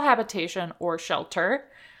little habitation or shelter,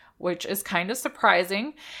 which is kind of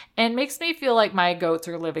surprising and makes me feel like my goats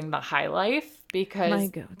are living the high life, because my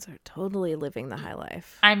goats are totally living the high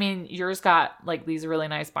life. I mean, yours got these really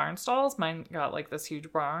nice barn stalls. Mine got this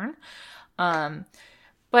huge barn.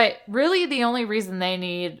 But really the only reason they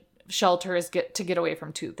need shelter is to get away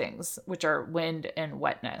from 2 things, which are wind and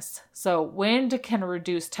wetness. So wind can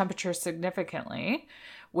reduce temperature significantly,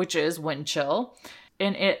 which is wind chill,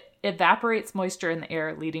 and it evaporates moisture in the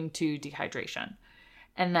air, leading to dehydration.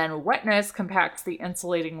 And then wetness compacts the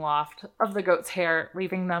insulating loft of the goat's hair,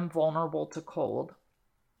 leaving them vulnerable to cold.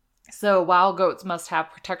 So while goats must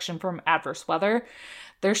have protection from adverse weather,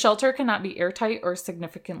 their shelter cannot be airtight or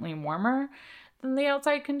significantly warmer than the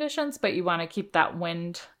outside conditions, but you want to keep that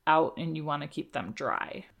wind out and you want to keep them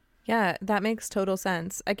dry. Yeah, that makes total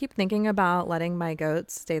sense. I keep thinking about letting my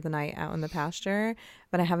goats stay the night out in the pasture,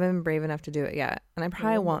 but I haven't been brave enough to do it yet. And I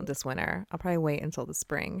probably won't this winter. I'll probably wait until the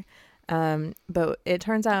spring. But it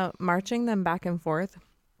turns out marching them back and forth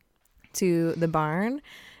to the barn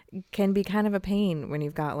can be kind of a pain when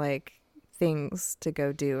you've got things to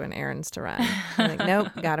go do and errands to run. I'm nope,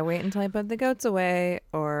 gotta wait until I put the goats away,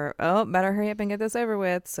 or better hurry up and get this over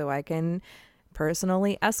with so I can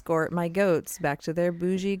personally escort my goats back to their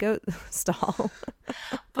bougie goat stall.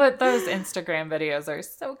 But those Instagram videos are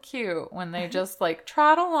so cute when they just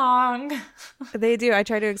trot along. They do. I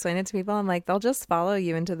try to explain it to people. I'm like, they'll just follow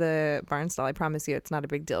you into the barn stall. I promise you it's not a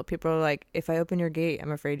big deal. People are like, if I open your gate,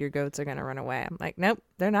 I'm afraid your goats are going to run away. I'm like, nope,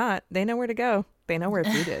 they're not. They know where to go. They know where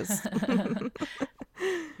food is.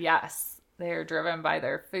 Yes. They are driven by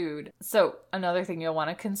their food. So another thing you'll want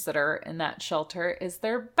to consider in that shelter is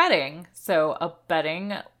their bedding. So a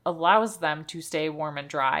bedding allows them to stay warm and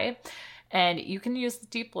dry. And you can use the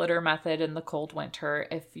deep litter method in the cold winter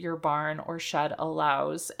if your barn or shed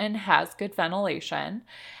allows and has good ventilation.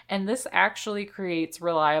 And this actually creates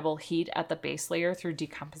reliable heat at the base layer through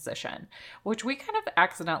decomposition, which we kind of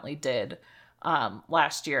accidentally did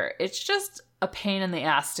last year. It's just a pain in the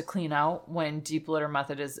ass to clean out when deep litter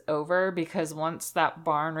method is over, because once that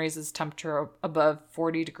barn raises temperature above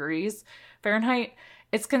 40 degrees Fahrenheit,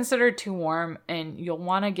 it's considered too warm, and you'll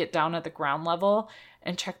want to get down at the ground level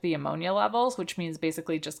and check the ammonia levels, which means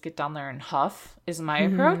basically just get down there and huff is my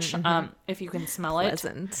approach. If you can smell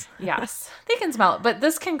Pleasant. it. Yes, they can smell it, but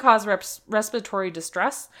this can cause respiratory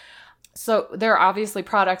distress. So there are obviously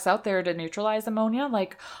products out there to neutralize ammonia,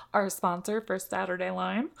 like our sponsor, First Saturday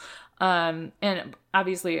Lime. And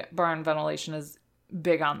obviously barn ventilation is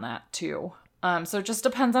big on that too. So it just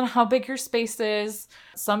depends on how big your space is.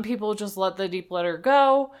 Some people just let the deep litter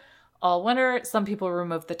go all winter. Some people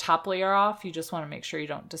remove the top layer off. You just want to make sure you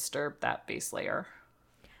don't disturb that base layer.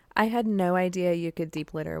 I had no idea you could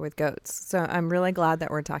deep litter with goats. So I'm really glad that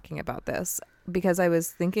we're talking about this, because I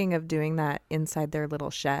was thinking of doing that inside their little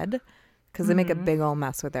shed, because they make a big old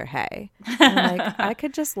mess with their hay. And I'm like, I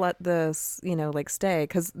could just let this, like stay,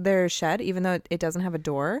 because their shed, even though it doesn't have a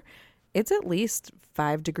door, it's at least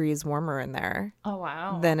 5 degrees warmer in there. Oh,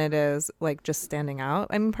 wow. Than it is like just standing out.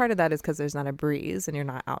 I mean, part of that is because there's not a breeze and you're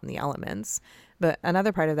not out in the elements. But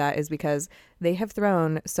another part of that is because they have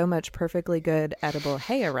thrown so much perfectly good edible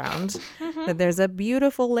hay around that there's a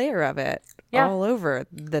beautiful layer of it all over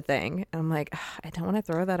the thing. And I'm like, I don't want to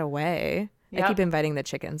throw that away. Yep. I keep inviting the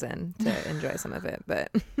chickens in to enjoy some of it,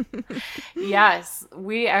 but yes,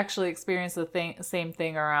 we actually experienced the same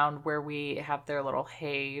thing around where we have their little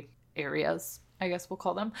hay areas, I guess we'll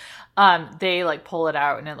call them. They like pull it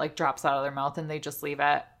out and it like drops out of their mouth and they just leave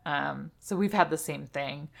it. So we've had the same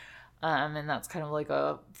thing. And that's kind of like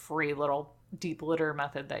a free little deep litter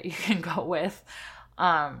method that you can go with.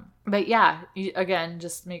 But yeah, again,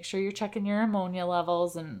 just make sure you're checking your ammonia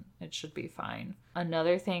levels and it should be fine.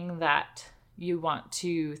 Another thing that you want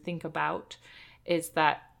to think about is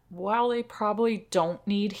that while they probably don't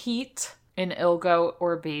need heat, an ill goat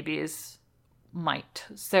or babies might.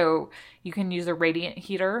 So you can use a radiant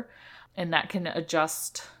heater, and that can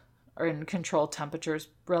adjust and control temperatures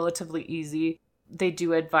relatively easy. They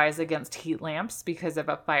do advise against heat lamps because of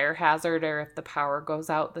a fire hazard, or if the power goes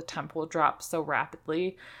out, the temp will drop so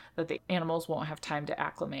rapidly that the animals won't have time to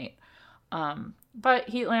acclimate. But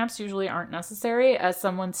heat lamps usually aren't necessary. As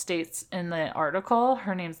someone states in the article,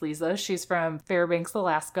 her name's Lisa. She's from Fairbanks,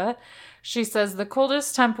 Alaska. She says, the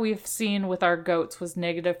coldest temp we've seen with our goats was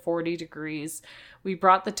negative 40 degrees. We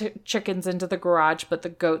brought the chickens into the garage, but the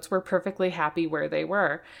goats were perfectly happy where they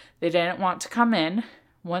were. They didn't want to come in.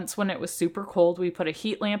 Once when it was super cold, we put a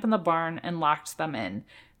heat lamp in the barn and locked them in.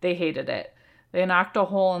 They hated it. They knocked a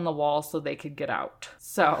hole in the wall so they could get out.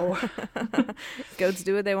 So goats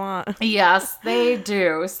do what they want. Yes, they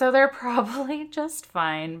do. So they're probably just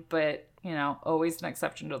fine, but always an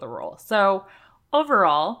exception to the rule. So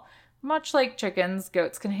overall, much like chickens,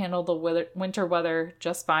 goats can handle the winter weather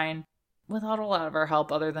just fine without a lot of our help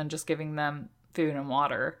other than just giving them food and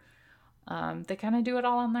water. They kind of do it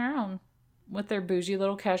all on their own with their bougie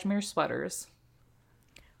little cashmere sweaters.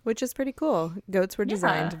 Which is pretty cool. Goats were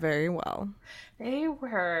designed very well. They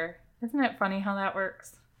were. Isn't it funny how that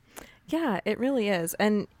works? Yeah, it really is.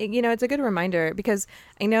 And, it's a good reminder because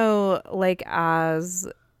I know, we're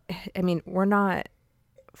not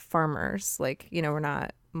farmers. We're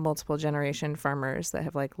not multiple generation farmers that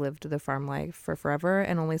have, lived the farm life for forever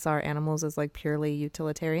and only saw our animals as, purely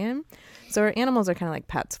utilitarian. So our animals are kind of like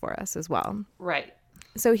pets for us as well. Right.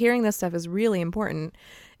 So hearing this stuff is really important,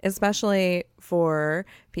 especially for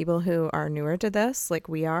people who are newer to this, like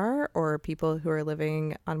we are, or people who are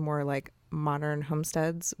living on more modern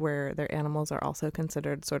homesteads where their animals are also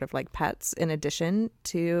considered sort of like pets in addition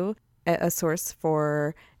to a source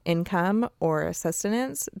for income or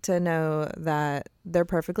sustenance, to know that they're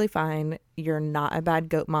perfectly fine. You're not a bad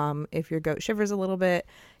goat mom if your goat shivers a little bit.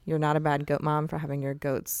 You're not a bad goat mom for having your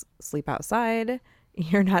goats sleep outside.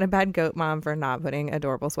 You're not a bad goat mom for not putting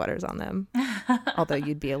adorable sweaters on them. Although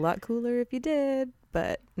you'd be a lot cooler if you did,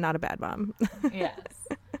 but not a bad mom. Yes.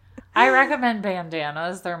 I recommend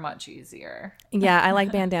bandanas. They're much easier. Yeah, I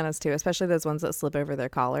like bandanas too, especially those ones that slip over their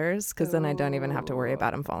collars, because then I don't even have to worry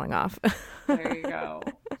about them falling off. There you go.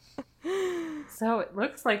 So it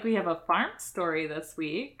looks like we have a farm story this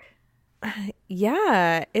week.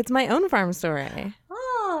 Yeah, it's my own farm story.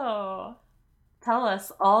 Oh, tell us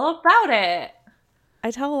all about it. I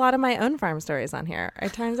tell a lot of my own farm stories on here.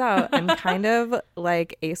 It turns out I'm kind of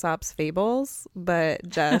like Aesop's fables, but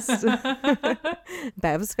just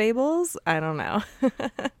Bev's fables. I don't know.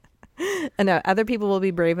 I know other people will be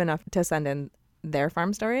brave enough to send in their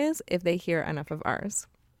farm stories if they hear enough of ours.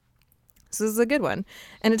 So this is a good one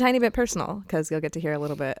and a tiny bit personal because you'll get to hear a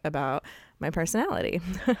little bit about my personality.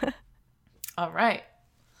 All right.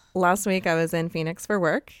 Last week I was in Phoenix for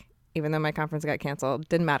work. Even though my conference got canceled,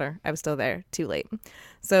 didn't matter. I was still there, too late.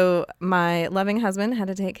 So my loving husband had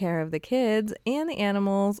to take care of the kids and the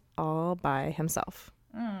animals all by himself.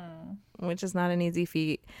 which is not an easy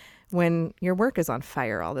feat when your work is on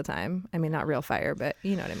fire all the time. I mean, not real fire, but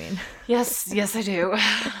you know what I mean. Yes, I do.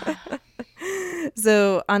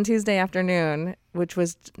 So on Tuesday afternoon, which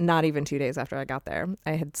was not even 2 days after I got there,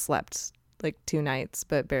 I had slept like 2 nights,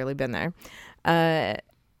 but barely been there.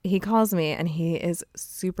 He calls me and he is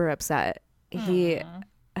super upset. He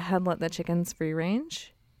had let the chickens free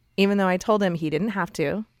range, even though I told him he didn't have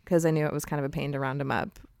to, because I knew it was kind of a pain to round him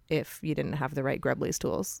up if you didn't have the right Grubblies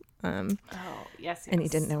tools. Yes. And he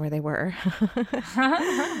didn't know where they were.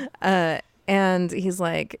 And he's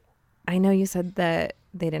like, I know you said that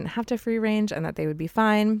they didn't have to free range and that they would be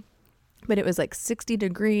fine, but it was like 60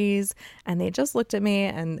 degrees and they just looked at me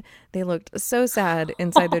and they looked so sad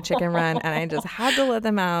inside their chicken run and I just had to let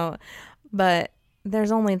them out. But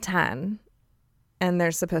there's only 10 and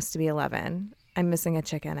there's supposed to be 11. I'm missing a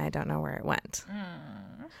chicken. I don't know where it went.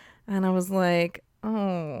 And I was like,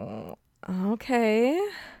 oh, okay.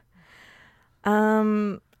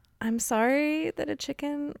 I'm sorry that a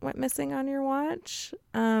chicken went missing on your watch,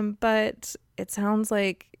 but it sounds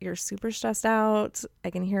like you're super stressed out.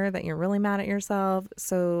 I can hear that you're really mad at yourself.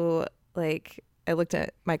 So, like, I looked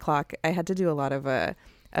at my clock. I had to do a lot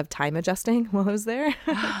of time adjusting while I was there.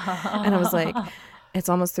 And I was like, it's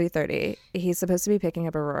almost 3:30. He's supposed to be picking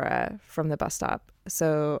up Aurora from the bus stop.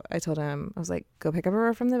 So I told him, I was like, go pick up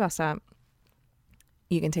Aurora from the bus stop.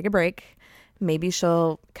 You can take a break. Maybe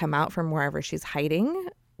she'll come out from wherever she's hiding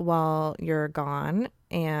while you're gone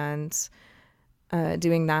and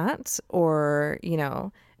doing that. Or, you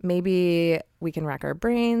know, maybe we can rack our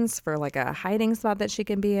brains for like a hiding spot that she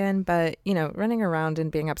can be in. But, you know, running around and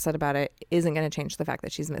being upset about it isn't going to change the fact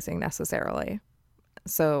that she's missing necessarily.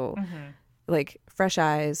 So, like, fresh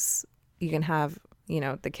eyes, you can have, you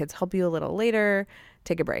know, the kids help you a little later,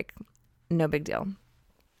 take a break. No big deal.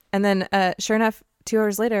 And then, sure enough, 2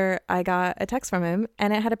 hours later, I got a text from him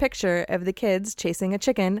and it had a picture of the kids chasing a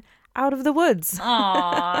chicken out of the woods.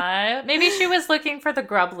 Aww. Maybe she was looking for the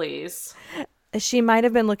Grubblies. She might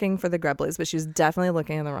have been looking for the Grubblies, but she was definitely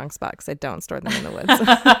looking in the wrong spot because I don't store them in the woods.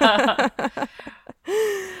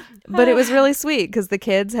 But it was really sweet because the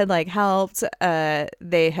kids had like helped.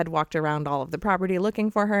 They had walked around all of the property looking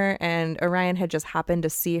for her, and Orion had just happened to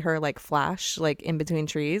see her like flash like in between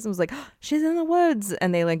trees and was like, oh, she's in the woods.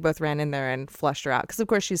 And they like both ran in there and flushed her out because of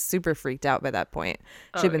course she's super freaked out by that point.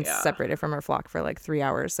 She'd been separated from her flock for like 3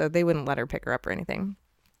 hours, so they wouldn't let her pick her up or anything.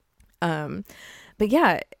 But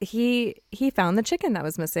yeah, he found the chicken that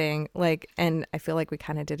was missing, like, and I feel like we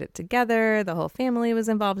kind of did it together. The whole family was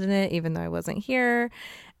involved in it, even though I wasn't here.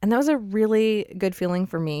 And that was a really good feeling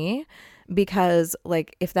for me because,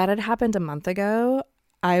 like, if that had happened a month ago,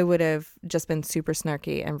 I would have just been super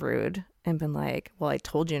snarky and rude and been like, well, I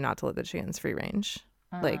told you not to let the chickens free range.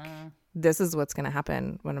 Like, this is what's going to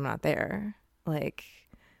happen when I'm not there. Like,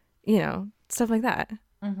 you know, stuff like that,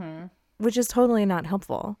 which is totally not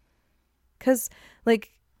helpful. Because,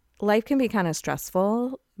 like, life can be kind of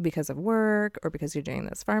stressful because of work or because you're doing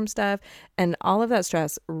this farm stuff. And all of that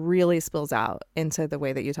stress really spills out into the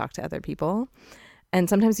way that you talk to other people. And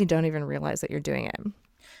sometimes you don't even realize that you're doing it.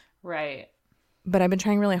 Right. But I've been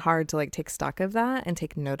trying really hard to, like, take stock of that and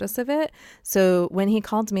take notice of it. So when he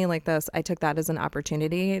called me like this, I took that as an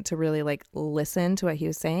opportunity to really, like, listen to what he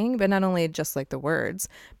was saying. But not only just, like, the words,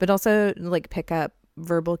 but also, like, pick up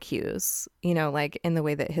verbal cues, you know, like in the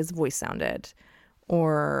way that his voice sounded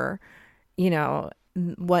or, you know,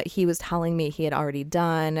 what he was telling me he had already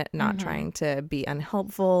done, not trying to be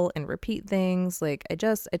unhelpful and repeat things. Like I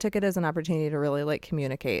took it as an opportunity to really like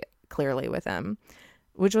communicate clearly with him,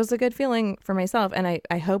 which was a good feeling for myself. And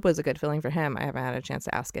I hope was a good feeling for him. I haven't had a chance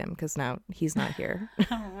to ask him because now he's not here.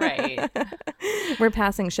 Right. We're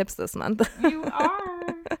passing ships this month. You are.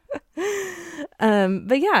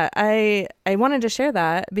 But yeah, I wanted to share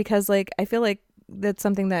that because like I feel like that's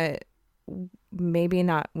something that maybe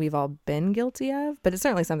not we've all been guilty of, but it's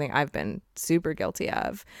certainly something I've been super guilty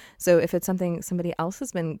of. So if it's something somebody else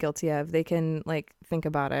has been guilty of, they can like think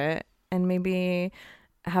about it and maybe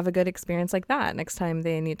have a good experience like that next time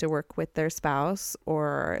they need to work with their spouse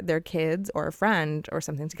or their kids or a friend or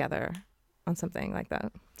something together on something like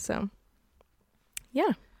that. So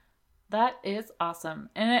yeah. That is awesome.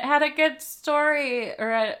 And it had a good story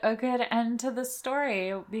or a good end to the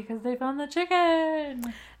story because they found the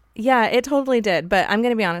chicken. Yeah, it totally did. But I'm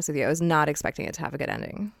going to be honest with you. I was not expecting it to have a good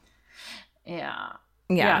ending.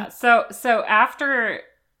 Yeah. So after,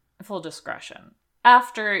 full discretion,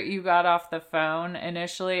 after you got off the phone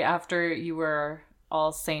initially, after you were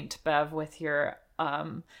all Saint Bev with your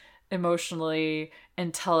emotionally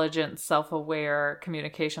intelligent, self-aware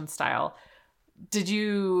communication style, did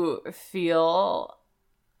you feel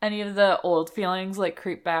any of the old feelings like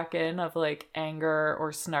creep back in of like anger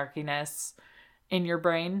or snarkiness in your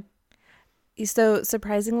brain? So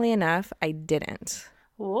surprisingly enough, I didn't.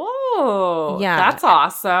 Whoa, Yeah. that's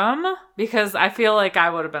awesome. Because I feel like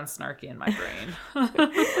I would have been snarky in my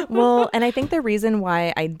brain. Well, and I think the reason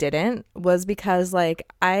why I didn't was because like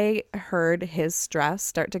I heard his stress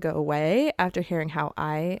start to go away after hearing how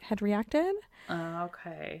I had reacted.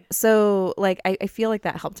 Okay. So like I feel like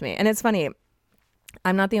that helped me. And it's funny,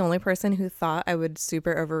 I'm not the only person who thought I would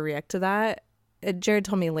super overreact to that. Jared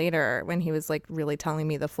told me later when he was like really telling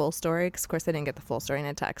me the full story, because of course I didn't get the full story in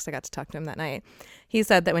a text. I got to talk to him that night. He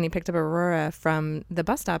said that when he picked up Aurora from the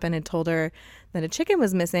bus stop and had told her that a chicken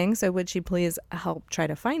was missing, so would she please help try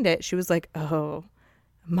to find it, she was like, oh,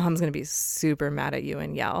 Mom's going to be super mad at you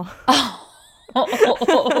and yell.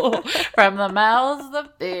 From the mouths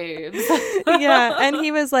of babes. Yeah. And he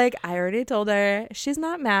was like, I already told her. She's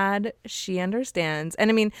not mad. She understands. And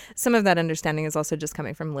I mean, some of that understanding is also just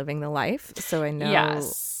coming from living the life. So I know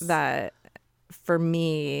that for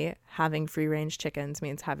me, having free range chickens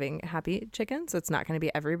means having happy chickens. It's not going to be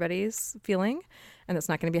everybody's feeling, and it's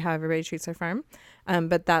not going to be how everybody treats their farm.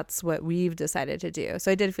 But that's what we've decided to do. So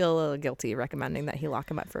I did feel a little guilty recommending that he lock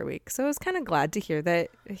him up for a week. So I was kind of glad to hear that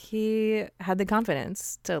he had the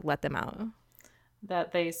confidence to let them out.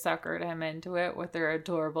 That they suckered him into it with their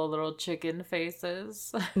adorable little chicken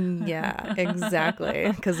faces. Yeah,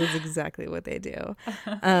 exactly. Because it's exactly what they do.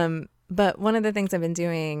 But one of the things I've been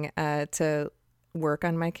doing to work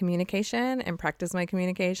on my communication and practice my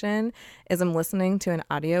communication is I'm listening to an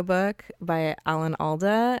audiobook by Alan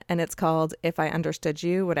Alda, and it's called If I Understood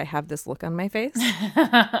You, Would I Have This Look on My Face?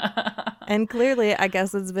 And clearly, I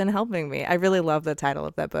guess it's been helping me. I really love the title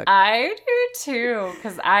of that book. I do too,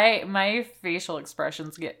 because my facial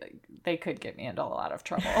expressions could get me into a lot of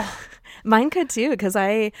trouble. Mine could too, because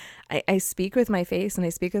I speak with my face and I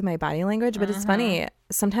speak with my body language, but it's funny.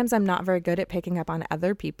 Sometimes I'm not very good at picking up on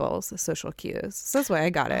other people's social cues. So that's why I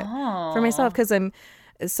got it for myself, because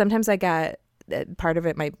sometimes I get, part of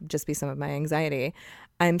it might just be some of my anxiety.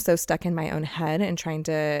 I'm so stuck in my own head and trying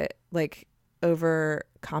to like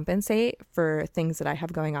overcompensate for things that I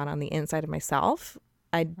have going on the inside of myself.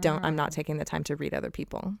 I'm not taking the time to read other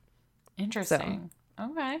people. Interesting.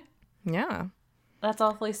 So, okay. Yeah. That's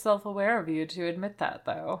awfully self-aware of you to admit that,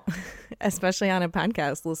 though. Especially on a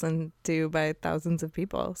podcast listened to by thousands of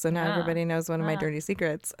people. So now everybody knows one of my dirty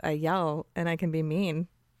secrets. I yell and I can be mean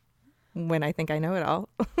when I think I know it all.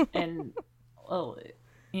 And, well,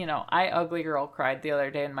 I ugly girl cried the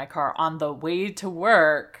other day in my car on the way to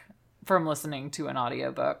work from listening to an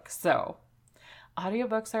audiobook. So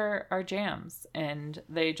audiobooks are jams, and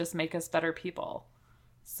they just make us better people.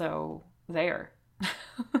 So there.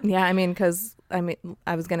 Yeah, I mean,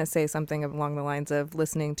 I was going to say something along the lines of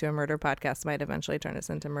listening to a murder podcast might eventually turn us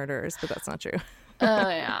into murderers, but that's not true. Oh,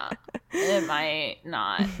 yeah. It might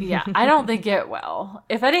not. Yeah, I don't think it will.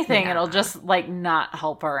 If anything, it'll just, like, not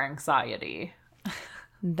help our anxiety.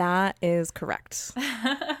 That is correct.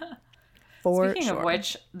 Speaking of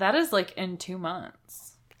which, that is, like, in 2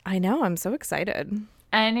 months. I know. I'm so excited.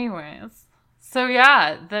 Anyways. So,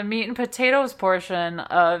 yeah, the meat and potatoes portion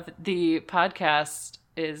of the podcast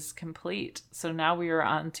is complete. So now we are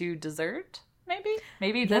on to dessert, maybe?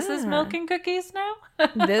 Maybe this is milk and cookies now?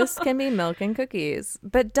 This can be milk and cookies.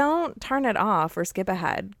 But don't turn it off or skip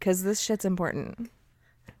ahead, because this shit's important.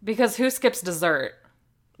 Because who skips dessert?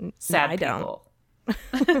 Sad people. Don't.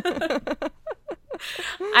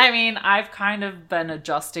 I mean, I've kind of been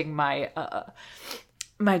adjusting my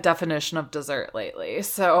my definition of dessert lately.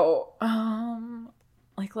 So,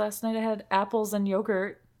 like last night I had apples and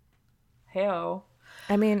yogurt. Hey-o.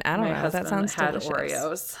 I mean, I don't My know. That sounds had delicious.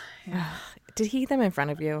 Oreos. Yeah. Did he eat them in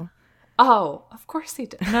front of you? Oh, of course he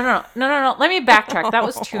did. No. Let me backtrack. That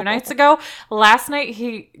was 2 nights ago. Last night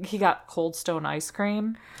he got Cold Stone ice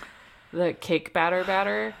cream, the cake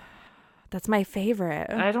batter. That's my favorite.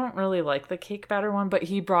 I don't really like the cake batter one, but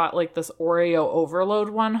he brought like this Oreo overload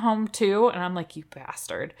one home too. And I'm like, you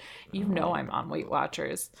bastard. You know I'm on Weight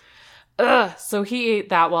Watchers. Ugh. So he ate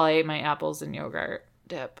that while I ate my apples and yogurt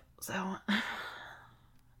dip. So,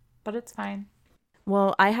 but it's fine.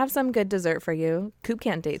 Well, I have some good dessert for you. Coop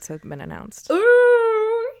Camp dates have been announced.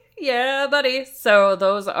 Ooh, yeah, buddy. So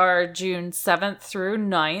those are June 7th through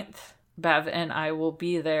 9th. Bev and I will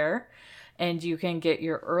be there. And you can get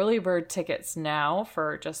your early bird tickets now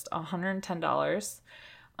for just $110.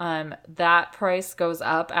 That price goes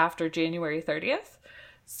up after January 30th.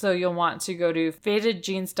 So you'll want to go to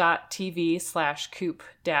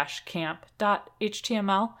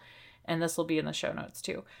fadedjeans.tv/coop-camp.html. And this will be in the show notes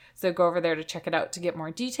too. So go over there to check it out to get more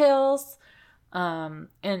details.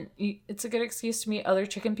 It's a good excuse to meet other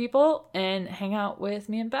chicken people and hang out with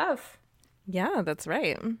me and Bev. Yeah, that's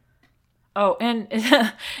right. Oh, and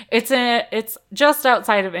it's just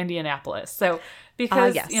outside of Indianapolis. So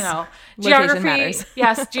because, yes. Geography matters.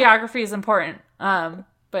 yes, geography is important.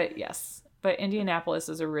 But Indianapolis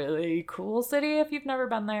is a really cool city if you've never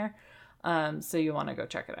been there. So you want to go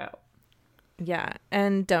check it out. Yeah.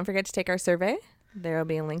 And don't forget to take our survey. There will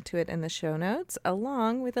be a link to it in the show notes,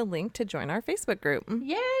 along with a link to join our Facebook group.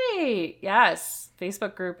 Yay! Yes.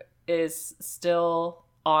 Facebook group is still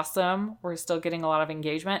awesome. We're still getting a lot of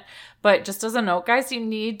engagement. But just as a note, guys, you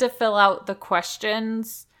need to fill out the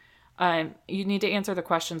questions. You need to answer the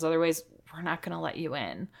questions. Otherwise, we're not going to let you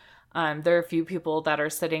in. There are a few people that are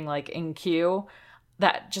sitting like in queue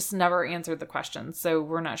that just never answered the questions. So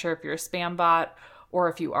we're not sure if you're a spam bot or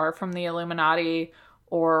if you are from the Illuminati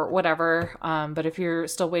or whatever. But if you're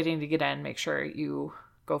still waiting to get in, make sure you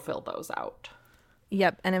go fill those out.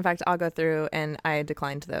 Yep. And in fact, I'll go through, and I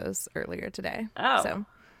declined those earlier today. Oh.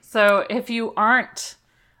 So if you aren't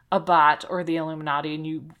a bot or the Illuminati and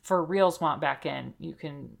you for reals want back in, you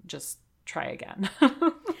can just try again.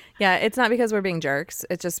 Yeah, it's not because we're being jerks.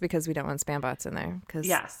 It's just because we don't want spam bots in there. Because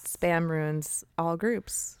spam ruins all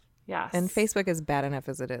groups. Yes. And Facebook is bad enough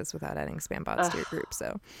as it is without adding spam bots to your group.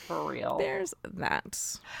 So for real. There's that.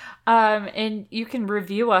 And you can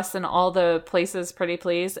review us in all the places, pretty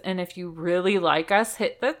please. And if you really like us,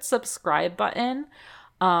 hit that subscribe button.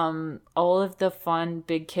 All of the fun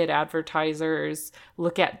big kid advertisers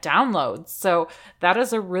look at downloads. So that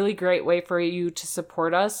is a really great way for you to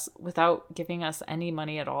support us without giving us any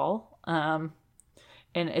money at all. And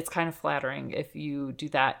it's kind of flattering if you do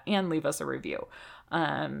that and leave us a review.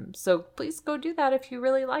 So please go do that if you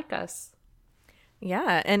really like us.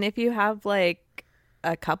 Yeah. And if you have like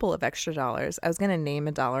a couple of extra dollars, I was going to name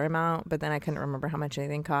a dollar amount, but then I couldn't remember how much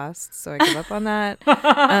anything costs. So I gave up on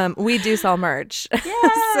that. We do sell merch.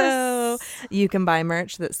 Yes! So you can buy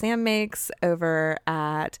merch that Sam makes over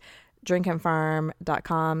at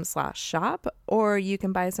drinkandfarm.com/shop, or you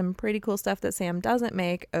can buy some pretty cool stuff that Sam doesn't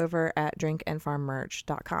make over at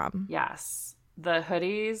drinkandfarmmerch.com. Yes. The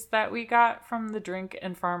hoodies that we got from the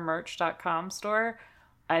drinkandfarmmerch.com store,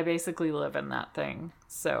 I basically live in that thing.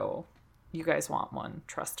 So you guys want one,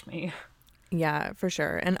 trust me. Yeah, for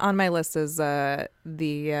sure. And on my list is the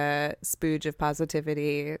Spooge of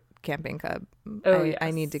Positivity camping cup. Oh, yes. I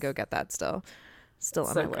need to go get that still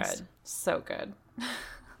on my list. So good.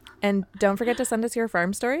 And don't forget to send us your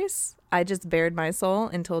farm stories. I just bared my soul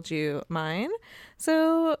and told you mine.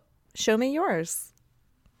 So show me yours.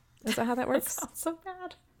 Is that how that works? That sounds so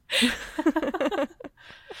bad.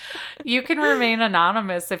 You can remain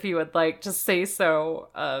anonymous if you would like. Just say so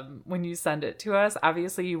when you send it to us.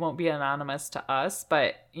 Obviously, you won't be anonymous to us,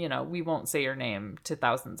 but, we won't say your name to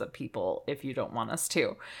thousands of people if you don't want us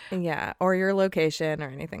to. Yeah, or your location or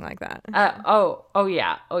anything like that. Oh,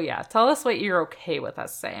 yeah. Tell us what you're okay with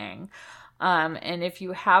us saying. And if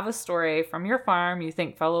you have a story from your farm you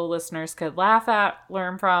think fellow listeners could laugh at,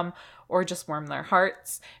 learn from, or just warm their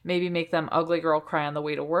hearts, maybe make them ugly girl cry on the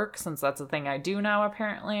way to work, since that's a thing I do now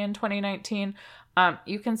apparently in 2019,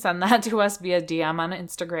 you can send that to us via DM on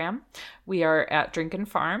Instagram. We are at Drink and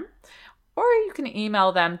Farm, or you can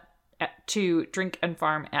email them to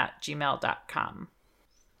drinkandfarm@gmail.com.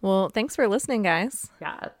 Well, thanks for listening, guys.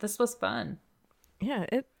 Yeah, this was fun. Yeah,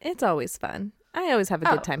 it's always fun. I always have a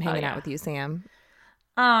good time hanging out with you, Sam.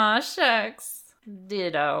 Aw, shucks.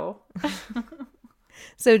 Ditto.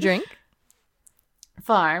 So drink,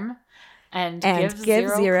 farm, and give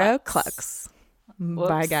zero clucks.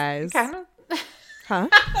 Bye, guys. Huh?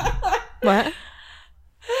 What?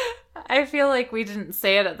 I feel like we didn't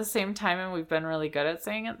say it at the same time, and we've been really good at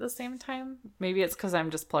saying it at the same time. Maybe it's because I'm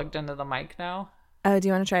just plugged into the mic now. Oh, do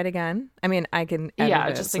you want to try it again? I mean, I can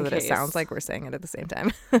edit it just so in that case. It sounds like we're saying it at the same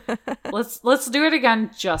time. Let's do it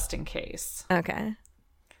again just in case. Okay.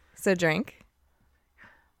 So drink,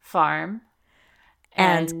 farm,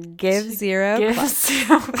 and give zero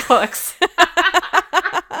clucks.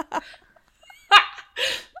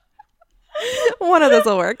 One of those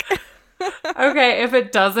will work. Okay, if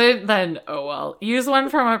it doesn't, then oh well. Use one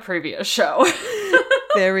from a previous show.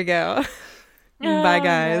 There we go. Bye,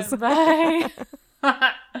 guys. Bye.